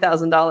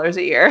 $40,000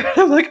 a year.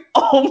 I'm like,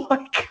 oh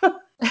my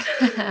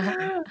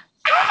God.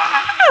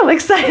 Like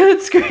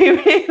silent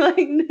screaming, like,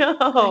 I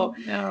no.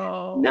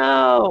 know.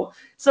 No.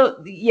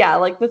 So yeah,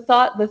 like the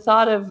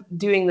thought of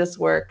doing this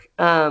work,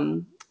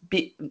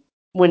 be,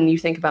 when you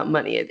think about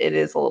money, it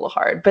is a little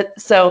hard. But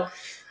so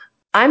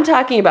I'm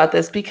talking about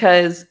this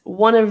because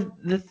one of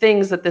the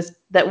things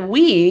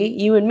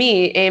you and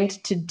me,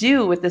 aimed to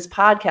do with this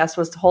podcast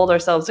was to hold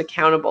ourselves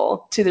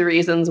accountable to the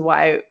reasons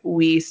why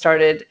we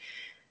started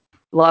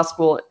law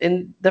school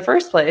in the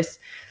first place.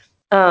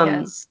 Um,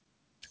 Yes.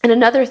 and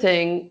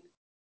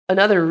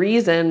another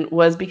reason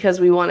was because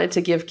we wanted to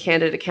give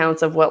candid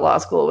accounts of what law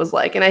school was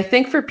like. And I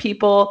think for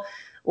people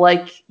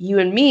like you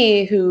and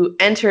me who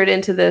entered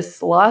into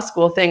this law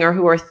school thing, or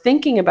who are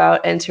thinking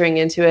about entering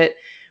into it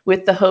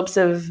with the hopes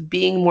of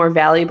being more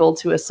valuable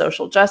to a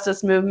social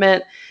justice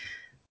movement,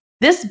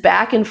 this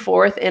back and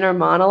forth inner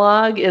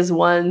monologue is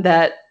one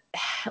that,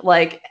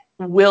 like,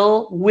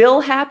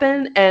 will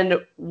happen and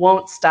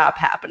won't stop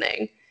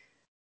happening.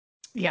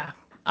 Yeah.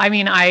 I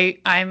mean,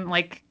 I'm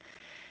like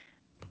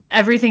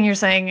everything you're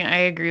saying, I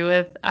agree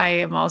with.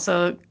 I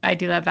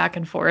do that back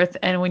and forth.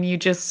 And when you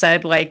just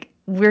said like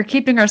we're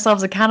keeping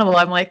ourselves accountable,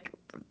 I'm like,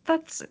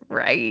 that's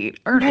right.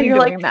 Aren't Yeah, we you're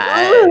like, doing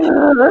that?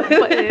 ugh.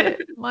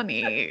 But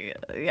money.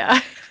 Yeah.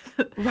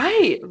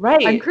 Right,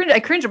 right. I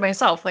cringe at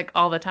myself like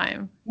all the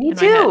time Me in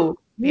my head. too.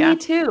 Me Yeah.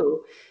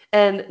 too.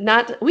 And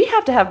not, we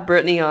have to have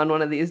Brittany on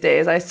one of these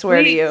days, I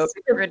swear to you, Please,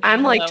 because Brittany,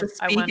 I'm like hello.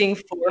 just I want speaking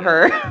for you.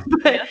 her.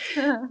 But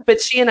Yes.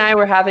 but she and I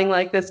were having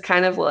like this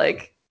kind of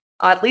like,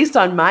 at least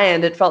on my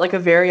end, it felt like a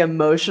very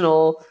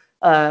emotional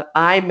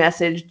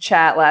iMessage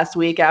chat last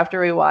week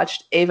after we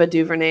watched Ava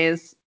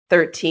DuVernay's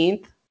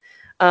 13th,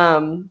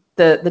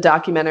 the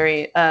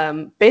documentary,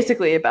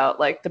 basically about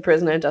like the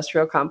prison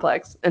industrial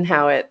complex and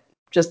how it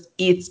just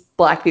eats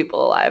Black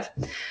people alive.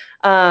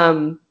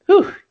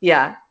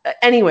 Yeah.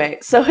 Anyway,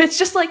 so it's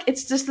just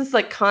this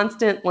like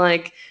constant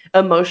like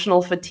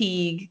emotional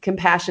fatigue,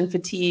 compassion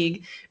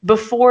fatigue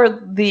before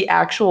the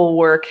actual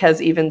work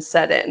has even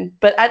set in.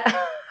 But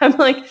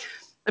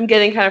I'm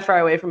getting kind of far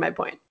away from my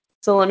point.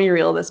 So let me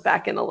reel this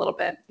back in a little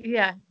bit.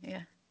 Yeah.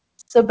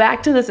 So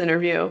back to this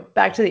interview,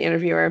 back to the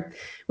interviewer.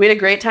 We had a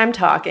great time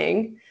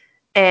talking,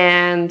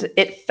 and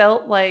it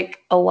felt like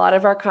a lot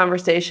of our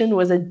conversation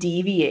was a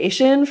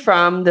deviation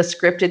from the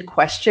scripted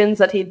questions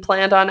that he'd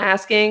planned on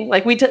asking.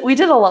 Like we did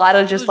a lot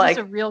of just like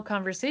a real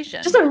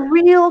conversation. just a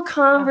real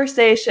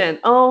conversation.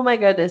 Oh my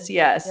goodness,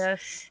 yes.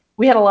 Yes.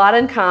 We had a lot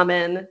in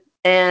common,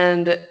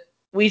 and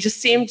we just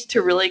seemed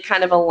to really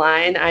kind of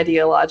align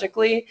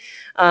ideologically.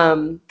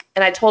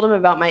 And I told him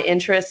about my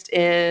interest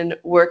in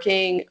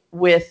working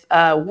with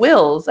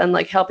wills and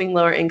like helping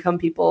lower income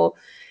people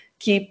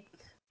keep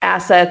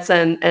assets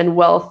and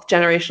wealth,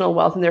 generational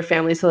wealth in their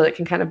family so that it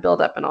can kind of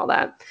build up and all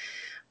that.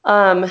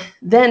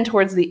 Then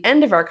towards the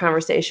end of our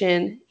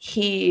conversation,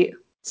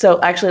 so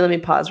actually let me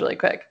pause really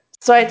quick.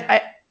 So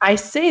I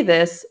say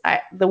this,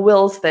 the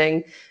wills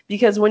thing,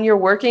 because when you're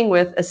working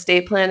with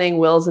estate planning,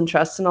 wills and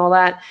trusts and all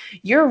that,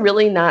 you're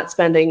really not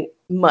spending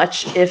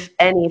much, if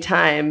any,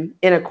 time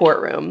in a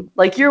courtroom.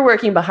 Like you're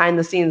working behind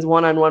the scenes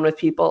one-on-one with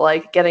people,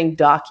 like getting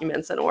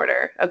documents in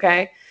order.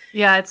 Okay.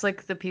 Yeah, it's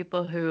like the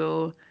people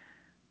who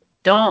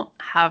don't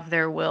have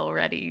their will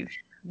ready,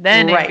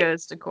 then it Right.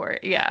 goes to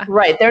court. Yeah.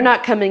 Right. They're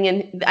not coming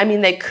in. I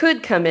mean, they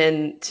could come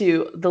in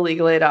to the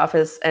legal aid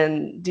office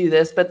and do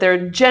this, but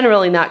they're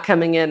generally not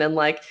coming in and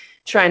like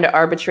trying to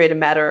arbitrate a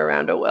matter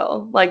around a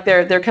will. Like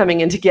they're coming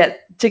in to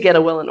get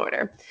a will in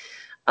order.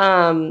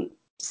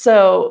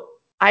 So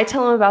I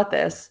tell him about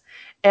this,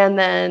 and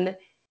then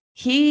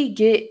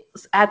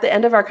at the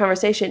end of our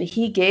conversation,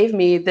 he gave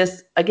me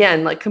this,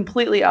 again, like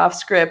completely off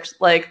script,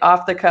 like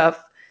off the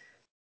cuff,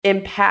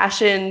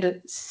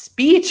 impassioned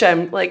speech.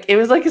 It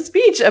was like a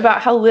speech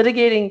about how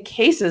litigating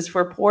cases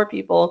for poor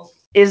people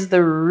is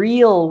the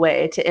real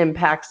way to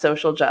impact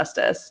social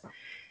justice.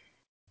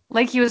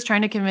 Like he was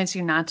trying to convince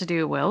you not to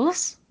do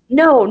wills?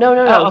 No.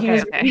 Oh, He okay,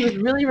 was okay. he was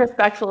really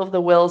respectful of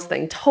the wills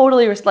thing.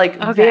 Totally,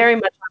 Okay. very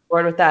much on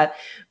board with that.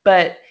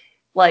 But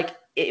like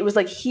it was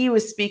like he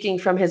was speaking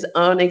from his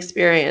own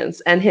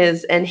experience and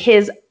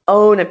his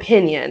own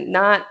opinion,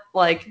 not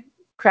like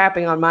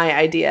crapping on my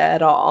idea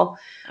at all.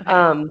 Okay.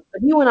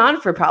 But he went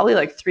on for probably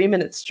like 3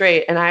 minutes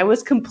straight, and I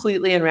was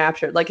completely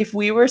enraptured. Like if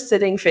we were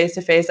sitting face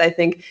to face, I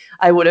think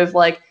I would have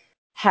like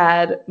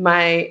had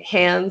my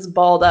hands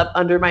balled up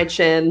under my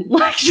chin,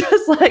 like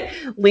just like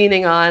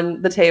leaning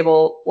on the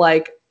table,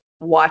 like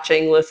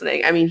watching,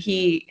 listening. I mean,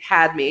 he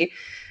had me.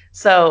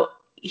 So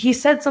he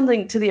said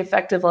something to the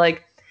effect of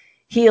like,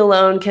 he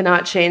alone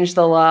cannot change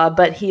the law,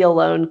 but he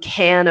alone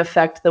can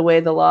affect the way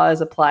the law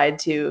is applied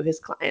to his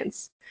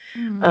clients.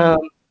 Mm.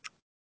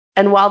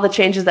 And while the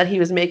changes that he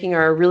was making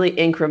are really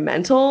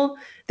incremental,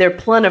 they're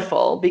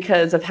plentiful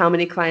because of how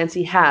many clients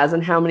he has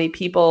and how many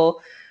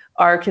people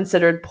are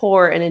considered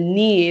poor and in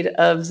need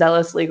of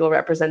zealous legal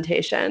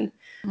representation.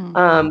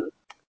 Mm.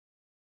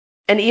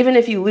 And even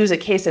if you lose a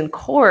case in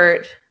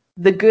court,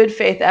 the good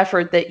faith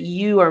effort that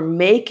you are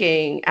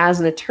making as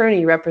an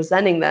attorney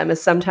representing them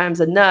is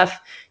sometimes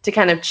enough to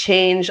kind of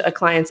change a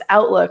client's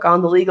outlook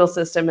on the legal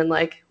system and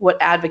like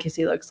what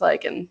advocacy looks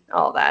like and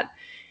all that.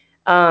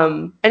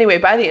 Anyway,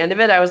 by the end of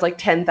it, I was like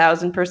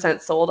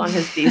 10,000% sold on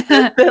his thesis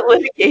that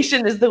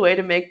litigation is the way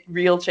to make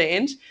real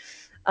change.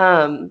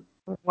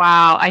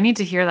 Wow, I need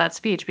to hear that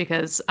speech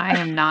because I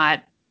am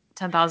not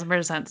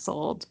 10,000%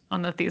 sold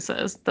on the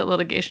thesis that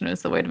litigation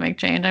is the way to make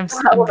change. I'm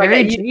Oh my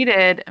very God,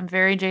 jaded. I'm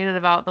very jaded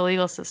about the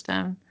legal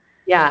system.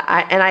 yeah,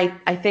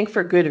 I think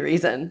for good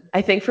reason.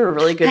 I think for a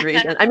really good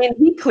reason. I mean,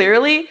 he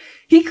clearly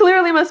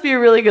must be a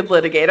really good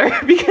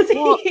litigator because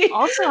Well, he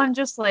also, I'm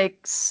just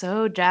like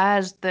so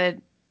jazzed that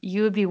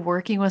you would be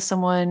working with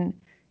someone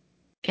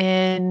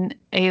in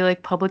a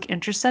like public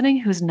interest setting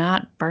who's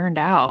not burned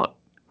out,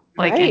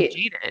 like and right.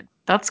 jaded.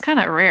 That's kind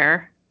of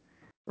rare.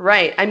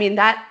 Right. I mean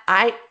that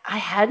I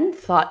hadn't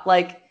thought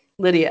like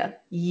Lydia.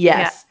 Yeah.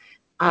 Yes.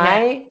 Yeah.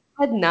 I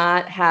had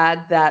not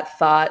had that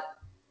thought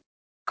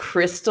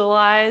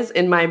crystallize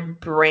in my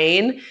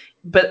brain,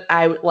 but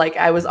I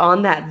was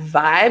on that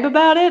vibe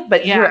about it,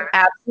 but Yeah. you're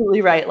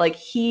absolutely right. Like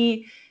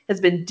he has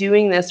been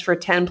doing this for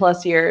 10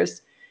 plus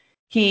years.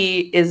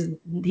 He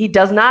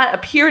does not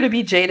appear to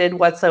be jaded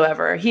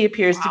whatsoever. He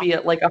appears to Wow. be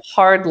like a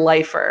hard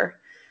lifer.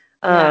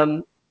 Yeah.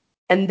 Um,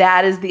 and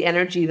that is the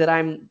energy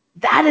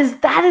that is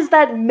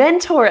that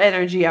mentor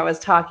energy I was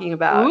talking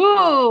about. Ooh,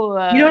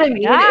 You know what I mean?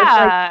 It's like,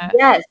 yeah.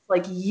 yes,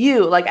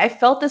 like I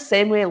felt the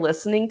same way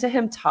listening to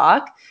him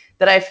talk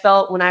that I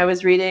felt when I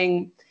was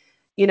reading,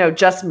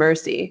 Just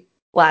Mercy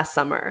last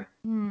summer.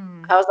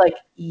 Hmm. I was like,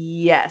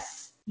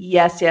 yes,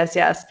 yes, yes,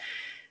 yes.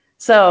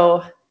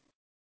 So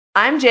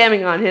I'm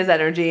jamming on his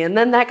energy. And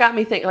then that got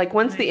me thinking, like,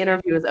 once the Amazing.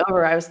 interview was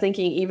over, I was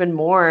thinking even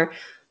more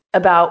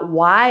about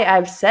why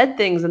I've said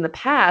things in the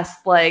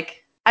past.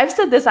 Like, I've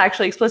said this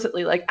actually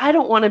explicitly, like, I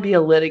don't want to be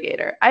a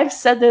litigator. I've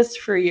said this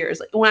for years.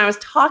 Like, when I was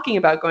talking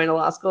about going to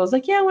law school, I was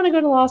like, yeah, I want to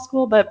go to law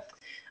school, but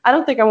I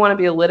don't think I want to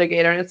be a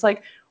litigator. And it's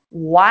like,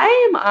 why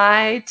am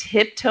I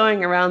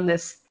tiptoeing around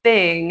this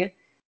thing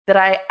that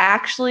I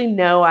actually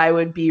know I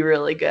would be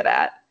really good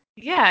at?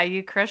 Yeah,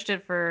 you crushed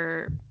it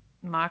for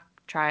mock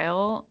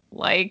trial.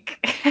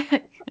 Like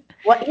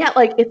What? Yeah,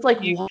 like, it's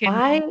like, you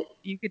why? can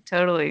you could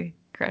totally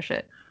crush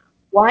it.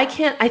 Why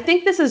can't I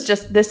think this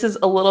is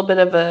a little bit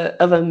of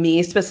a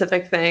me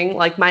specific thing.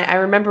 Like, I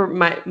remember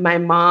my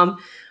mom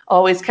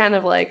always kind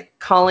of like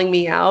calling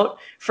me out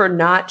for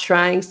not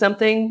trying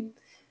something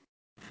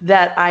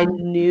that I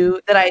knew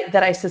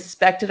that I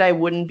suspected I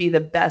wouldn't be the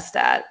best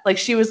at. Like,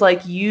 she was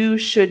like, you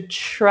should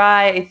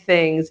try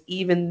things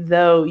even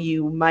though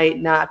you might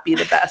not be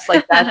the best.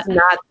 Like, that's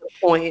not the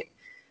point.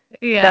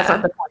 That's not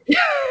Yeah. the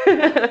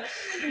point.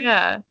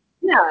 Yeah.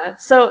 Yeah.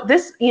 So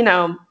this,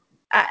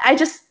 I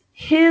just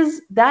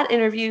that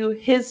interview,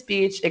 his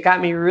speech, it got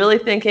me really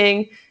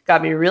thinking,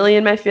 got me really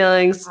in my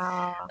feelings,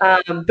 Wow.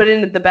 but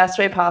in the best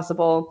way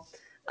possible.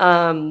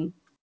 Um,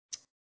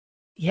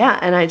 yeah,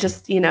 and I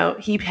just,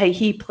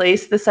 he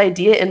placed this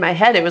idea in my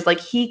head. It was like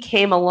he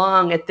came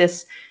along at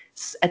this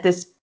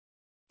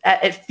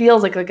it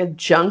feels like a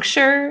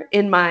juncture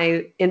in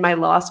my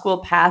law school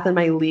path and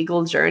my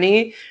legal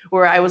journey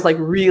where I was like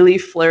really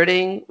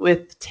flirting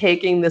with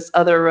taking this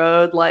other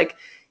road. Like,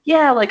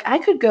 yeah, like I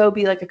could go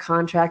be like a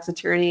contracts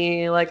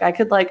attorney. Like I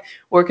could like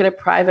work at a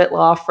private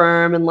law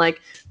firm and like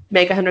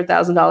make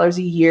 $100,000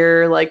 a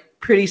year, like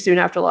pretty soon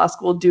after law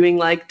school, doing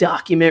like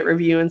document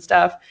review and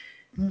stuff.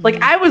 Like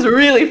Mhm. I was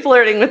really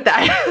flirting with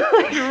that,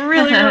 like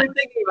really, really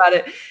thinking about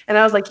it. And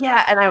I was like,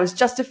 yeah, and I was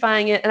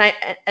justifying it.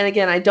 And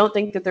again, I don't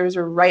think that there's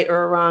a right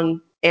or a wrong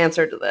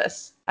answer to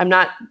this. I'm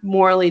not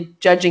morally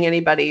judging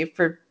anybody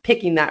for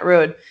picking that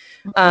road.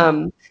 Mhm.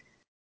 Um,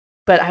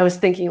 but I was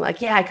thinking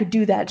like, yeah, I could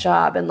do that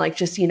job and like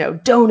just,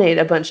 donate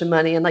a bunch of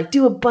money and like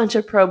do a bunch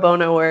of pro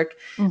bono work.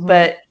 Mhm.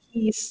 But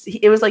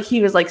it was like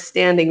he was like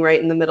standing right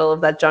in the middle of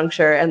that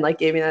juncture and like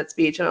gave me that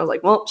speech. And I was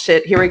like, well,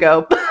 shit, here we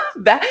go.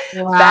 Back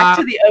Wow.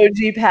 to the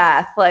OG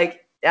path.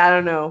 Like, I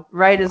don't know,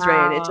 right as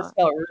rain. It Wow. just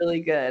felt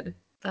really good.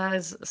 That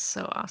is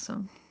so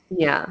awesome.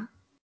 Yeah.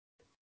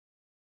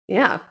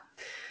 Yeah.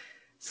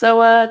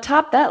 So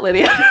top that,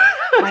 Lydia.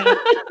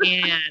 I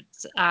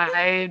can't. I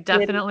Lydia.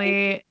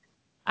 definitely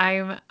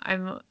I'm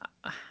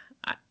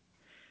I-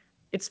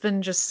 it's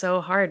been just so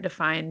hard to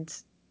find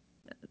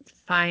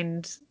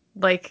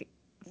like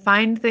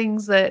find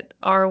things that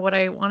are what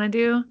I want to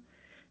do.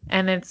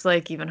 And it's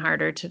like even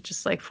harder to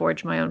just like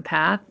forge my own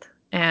path.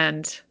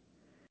 And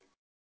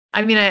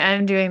I mean,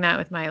 I'm doing that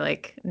with my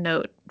like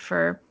note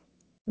for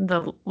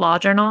the law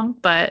journal,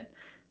 but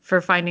for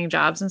finding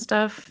jobs and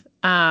stuff,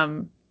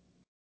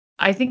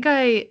 I think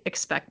I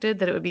expected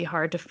that it would be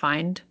hard to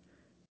find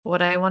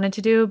what I wanted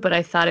to do, but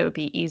I thought it would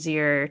be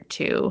easier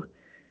to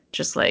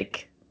just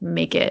like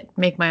make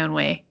my own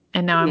way.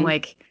 And now I'm Mhm.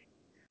 like,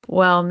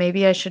 well,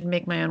 maybe I should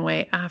make my own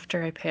way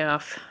after I pay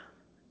off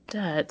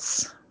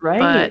debts. But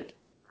Right.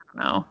 I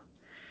don't know.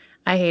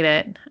 I hate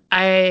it.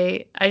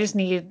 I just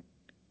need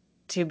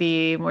to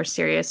be more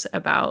serious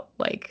about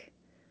like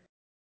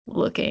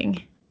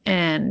looking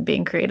and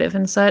being creative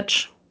and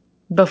such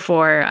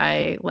before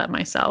I let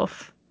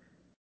myself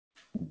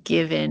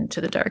give in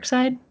to the dark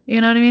side.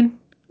 You know what I mean?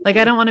 Like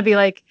I Mhm. don't want to be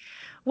like,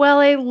 well,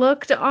 I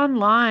looked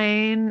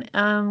online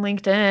on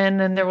LinkedIn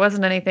and there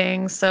wasn't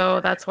anything,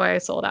 so that's why I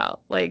sold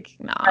out. Like,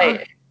 nah.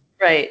 Right.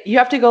 Right. You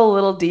have to go a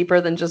little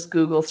deeper than just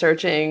Google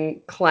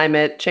searching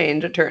climate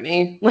change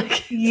attorney. Like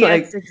it's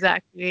Yes, like,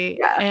 exactly.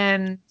 yeah.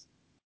 And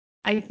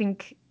I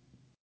think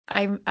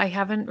I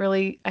haven't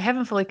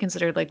fully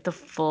considered like the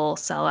full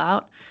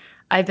sellout.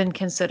 I've been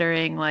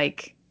considering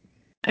like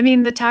I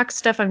mean the tax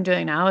stuff I'm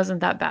doing now isn't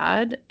that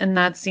bad and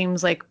that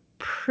seems like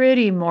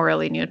pretty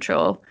morally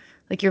neutral.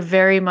 Like you're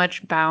very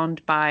much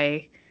bound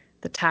by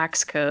the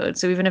tax code.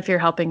 So even if you're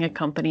helping a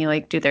company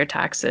like do their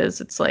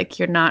taxes, it's like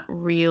you're not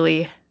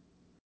really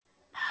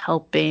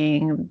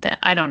helping that.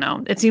 I don't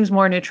know. It seems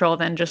more neutral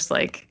than just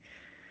like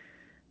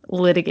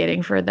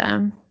litigating for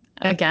them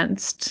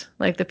against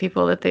like the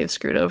people that they've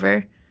screwed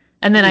over.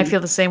 And then I Mhm. feel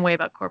the same way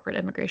about corporate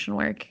immigration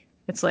work.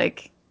 It's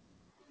like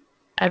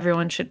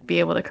everyone should be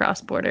able to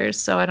cross borders.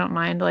 So I don't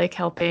mind like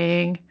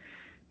helping,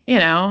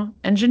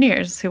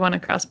 engineers who want to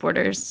cross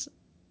borders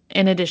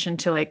in addition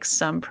to like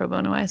some pro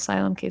bono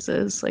asylum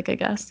cases, like I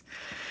guess.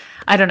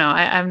 I don't know.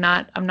 I'm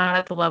not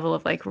at the level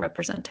of like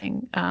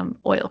representing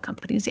oil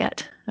companies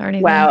yet or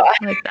anything Wow.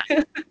 like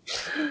that.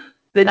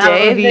 The That would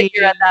day that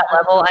you're at be that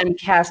level, I'm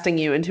casting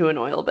you into an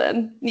oil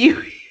bin.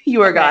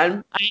 You are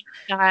okay.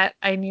 gone.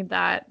 I need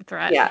that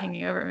threat Yeah.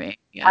 hanging over me.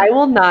 Yeah. I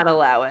will not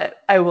allow it.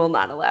 I will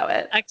not allow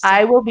it. I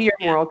Excellent. will be your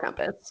Yeah. moral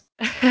compass.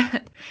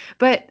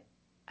 But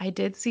I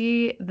did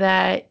see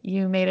that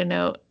you made a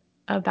note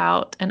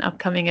about an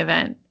upcoming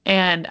event,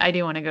 and I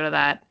do want to go to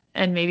that.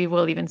 and maybe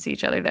we'll even see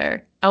each other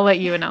there. I'll let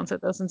you announce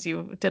it though, since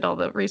you did all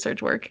the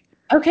research work.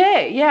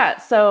 Okay, yeah.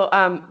 So,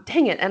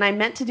 dang it. And I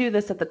meant to do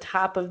this at the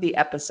top of the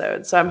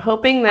episode. So I'm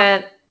hoping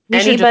that We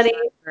should just anybody.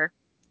 start over.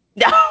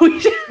 No, we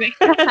should.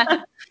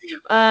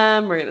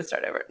 We're gonna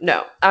start over.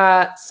 No.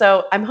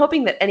 So I'm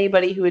hoping that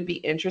anybody who would be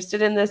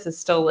interested in this is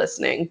still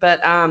listening. But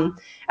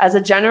as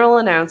a general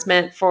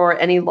announcement for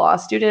any law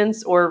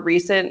students or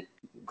recent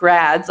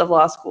grads of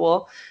law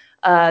school,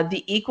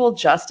 the Equal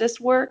Justice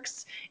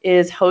Works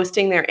is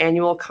hosting their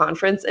annual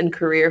conference and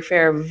career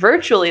fair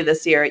virtually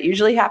this year. It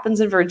usually happens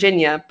in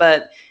Virginia,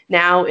 but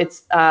now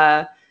it's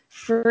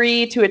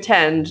free to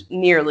attend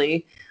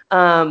nearly.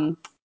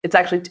 It's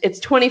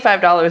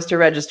 $25 to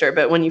register,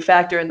 but when you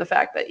factor in the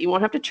fact that you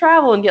won't have to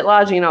travel and get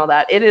lodging and all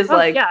that, it is Oh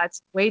like yeah,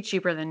 it's way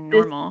cheaper than this,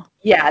 normal.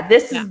 yeah,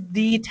 this Yeah. is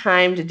the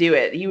time to do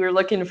it. You were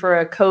looking for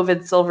a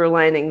COVID silver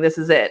lining. This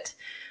is it.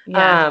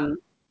 Yeah. Um,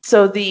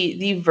 so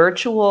the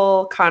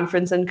virtual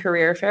conference and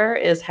career fair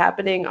is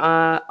happening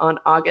on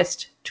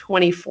August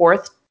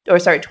 24th, or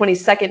sorry,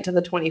 22nd to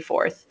the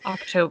 24th.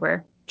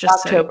 October,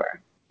 just so October.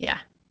 yeah.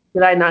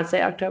 Did I not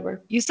say October?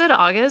 You said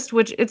August,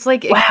 which it's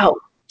like Wow.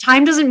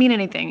 time doesn't mean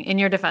anything in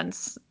your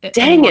defense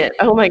Dang anymore. it.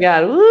 Oh my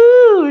God.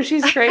 Woo,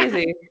 she's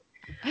crazy.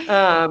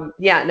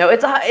 Yeah, no,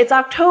 it's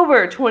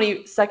October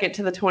 22nd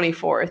to the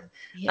 24th.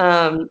 Yes.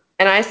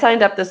 And I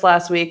signed up this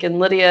last week, and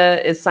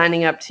Lydia is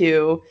signing up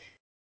too.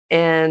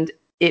 And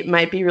it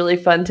might be really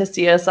fun to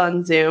see us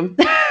on Zoom,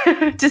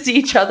 to see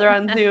each other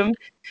on Zoom.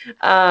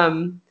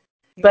 Yes.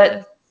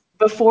 But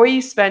before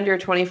you spend your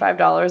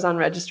 $25 on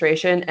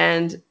registration,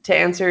 and to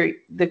answer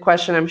the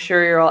question I'm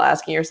sure you're all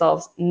asking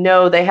yourselves,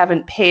 no, they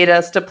haven't paid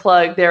us to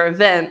plug their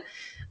event.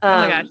 Oh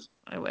my gosh, Um,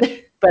 I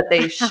wish. but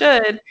they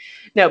should.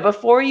 No,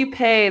 before you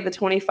pay the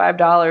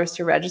 $25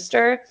 to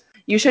register,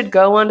 you should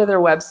go onto their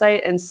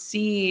website and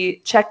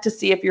check to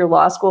see if your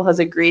law school has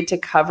agreed to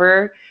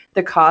cover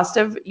the cost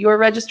of your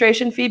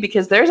registration fee,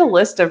 because there's a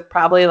list of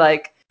probably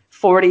like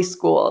 40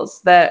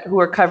 schools who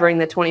are covering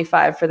the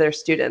 25 for their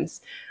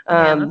students.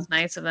 Man, that's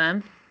nice of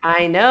them.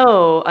 I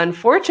know.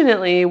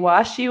 Unfortunately,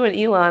 WashU and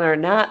Elon are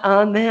not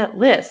on that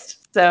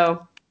list.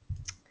 So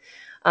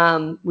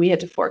we had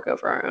to fork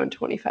over our own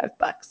 25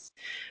 bucks.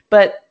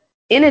 But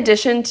in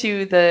addition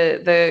to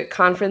the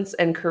conference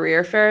and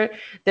career fair,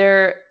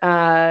 they're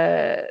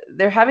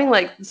having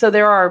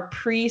there are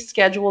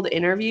pre-scheduled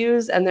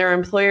interviews, and there are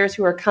employers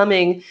who are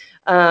coming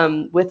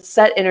with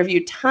set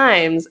interview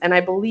times, and I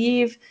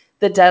believe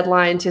the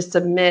deadline to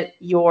submit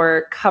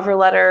your cover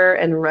letter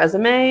and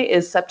resume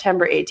is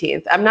September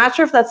 18th. I'm not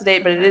sure if that's the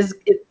date, but it's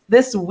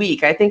this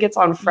week. I think it's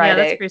on Yeah, that's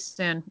Friday. pretty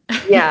soon.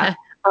 Yeah.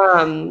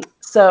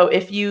 So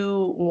if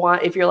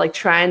you're like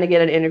trying to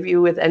get an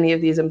interview with any of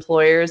these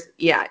employers,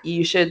 yeah,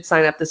 you should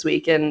sign up this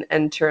week and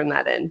turn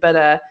that in.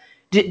 But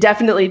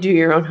definitely do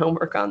your own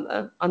homework on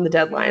the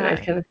deadline. I Yeah.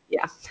 kind of,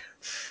 yeah,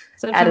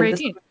 September added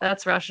this. 18th.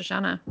 That's Rosh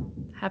Hashanah.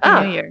 Happy New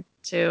Oh, Year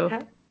to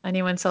ha-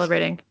 anyone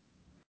celebrating.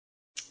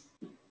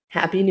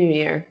 Happy New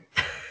Year.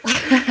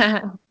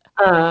 What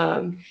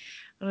Um,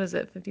 is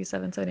it?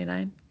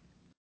 5779?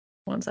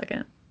 1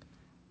 second.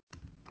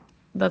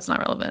 That's not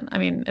relevant. I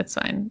mean, it's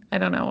fine. I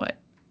don't know what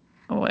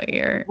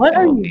year what it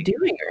are will you be.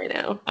 doing right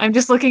now? I'm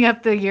just looking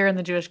up the year in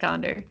the Jewish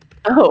calendar.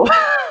 Oh,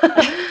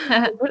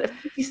 what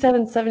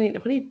 5770?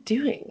 What are you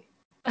doing?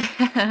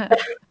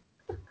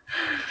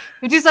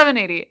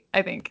 5780,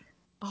 I think.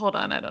 Hold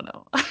on, I don't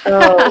know.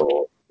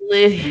 Oh,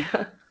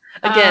 Lydia.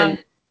 Again, Um,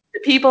 the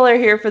people are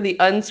here for the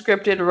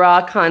unscripted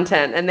raw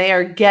content, and they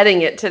are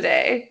getting it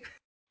today.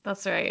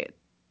 that's right.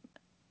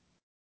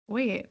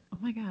 Wait, oh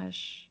my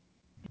gosh.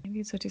 Maybe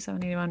it's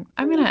 5781.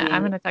 I'm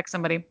gonna text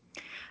somebody.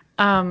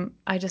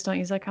 I just don't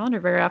use that calendar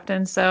very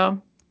often,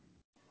 so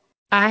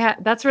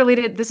that's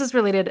related. This is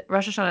related,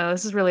 Rosh Hashanah.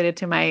 This is related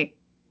to my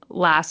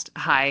last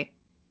high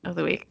of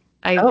the week.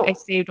 I Oh,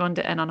 saved one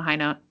to end on a high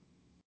note,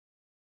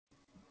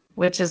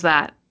 which is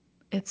that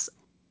it's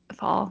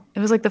fall. It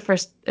was like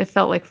it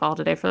felt like fall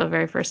today for the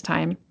very first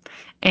time.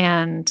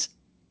 And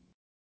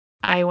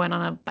I went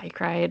on a bike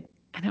ride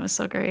and it was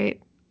so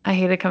great. I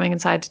hated coming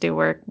inside to do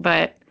work,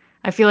 but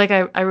I feel like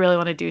I really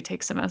want to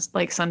take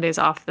Sundays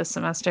off this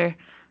semester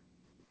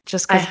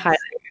just I because highly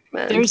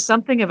recommend. there's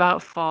something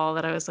about fall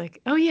that I was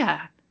like, oh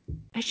yeah,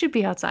 I should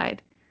be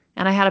outside.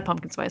 And I had a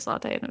pumpkin spice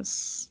latte and it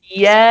was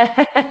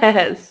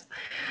Yes.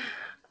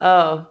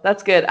 Oh,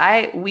 that's good.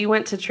 We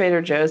went to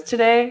Trader Joe's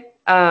today,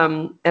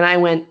 and I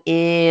went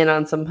in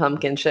on some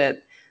pumpkin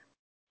shit.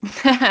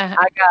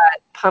 I got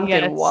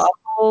pumpkin yes.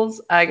 waffles.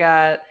 I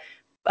got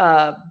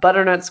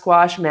butternut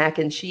squash mac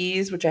and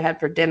cheese, which I had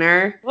for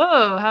dinner.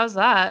 Whoa, how's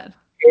that?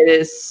 It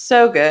is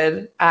so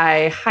good.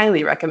 I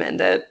highly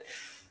recommend it.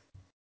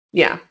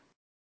 Yeah,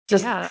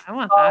 just Yeah, I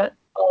want that.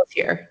 all is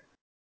here.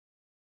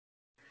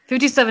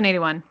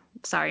 5781.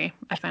 Sorry,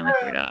 I finally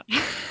figured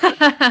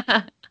it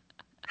out.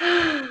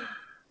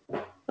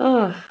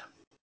 Oh,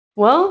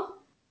 well,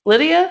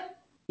 Lydia,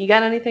 you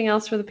got anything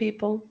else for the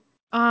people?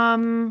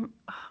 Oh,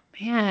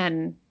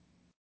 man.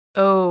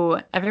 Oh,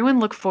 everyone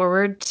look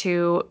forward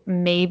to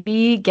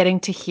maybe getting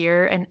to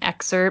hear an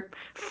excerpt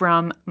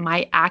from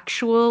my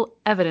actual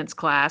evidence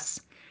class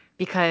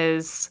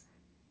because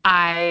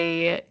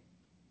I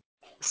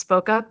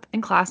spoke up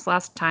in class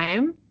last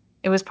time.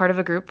 It was part of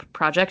a group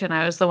project, and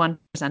I was the one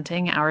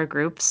presenting our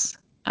group's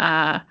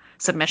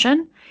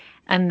submission,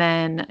 and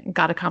then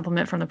got a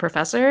compliment from the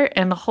professor.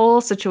 And the whole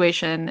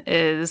situation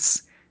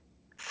is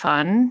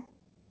fun,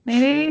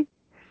 maybe.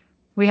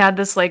 We had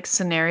this like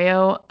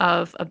scenario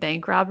of a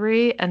bank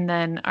robbery, and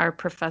then our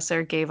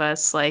professor gave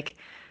us like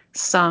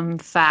some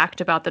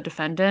fact about the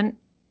defendant,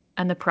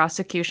 and the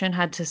prosecution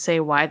had to say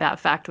why that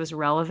fact was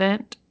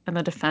relevant, and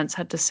the defense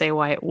had to say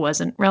why it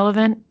wasn't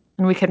relevant,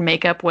 and we could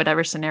make up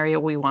whatever scenario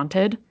we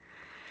wanted.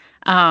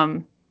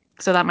 Um,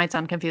 so that might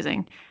sound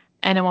confusing,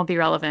 and it won't be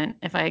relevant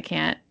if I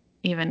can't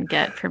even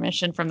get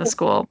permission from the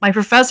school. My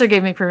professor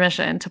gave me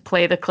permission to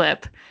play the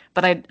clip,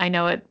 but I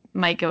know it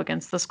might go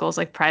against the school's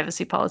like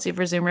privacy policy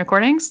for Zoom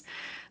recordings.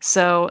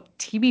 So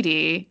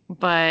TBD,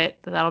 but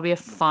that'll be a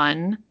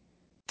fun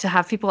to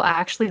have people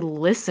actually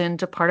listen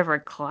to part of our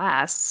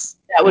class.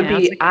 That You would know,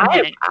 it's be like a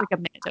minute, it's like a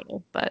minute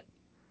total, but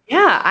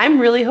yeah, I'm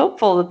really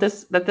hopeful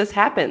that this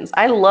happens.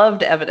 I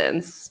loved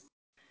evidence.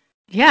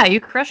 yeah, you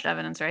crushed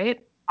evidence, right?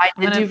 I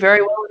I'm did gonna do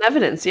very well in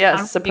evidence, I'm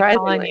yes, gonna be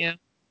calling surprisingly. you.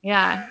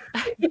 Yeah.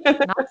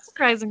 Not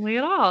surprisingly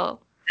at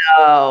all.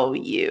 Oh,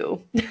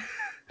 you.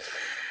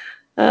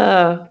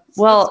 So that's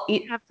Well, what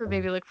we have to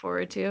maybe look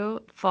forward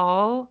to.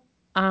 Fall,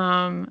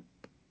 um,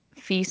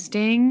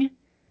 feasting,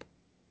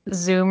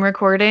 Zoom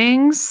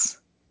recordings.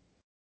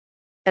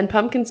 and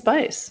pumpkin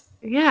spice.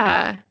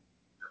 Yeah.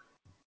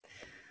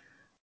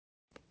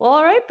 Well,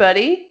 all right,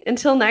 buddy.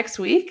 Until next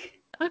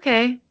week.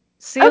 Okay.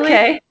 See you later.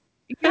 Okay.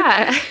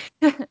 Yeah.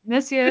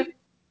 Miss you.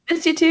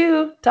 Miss you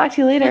too. Talk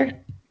to you later.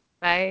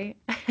 Bye.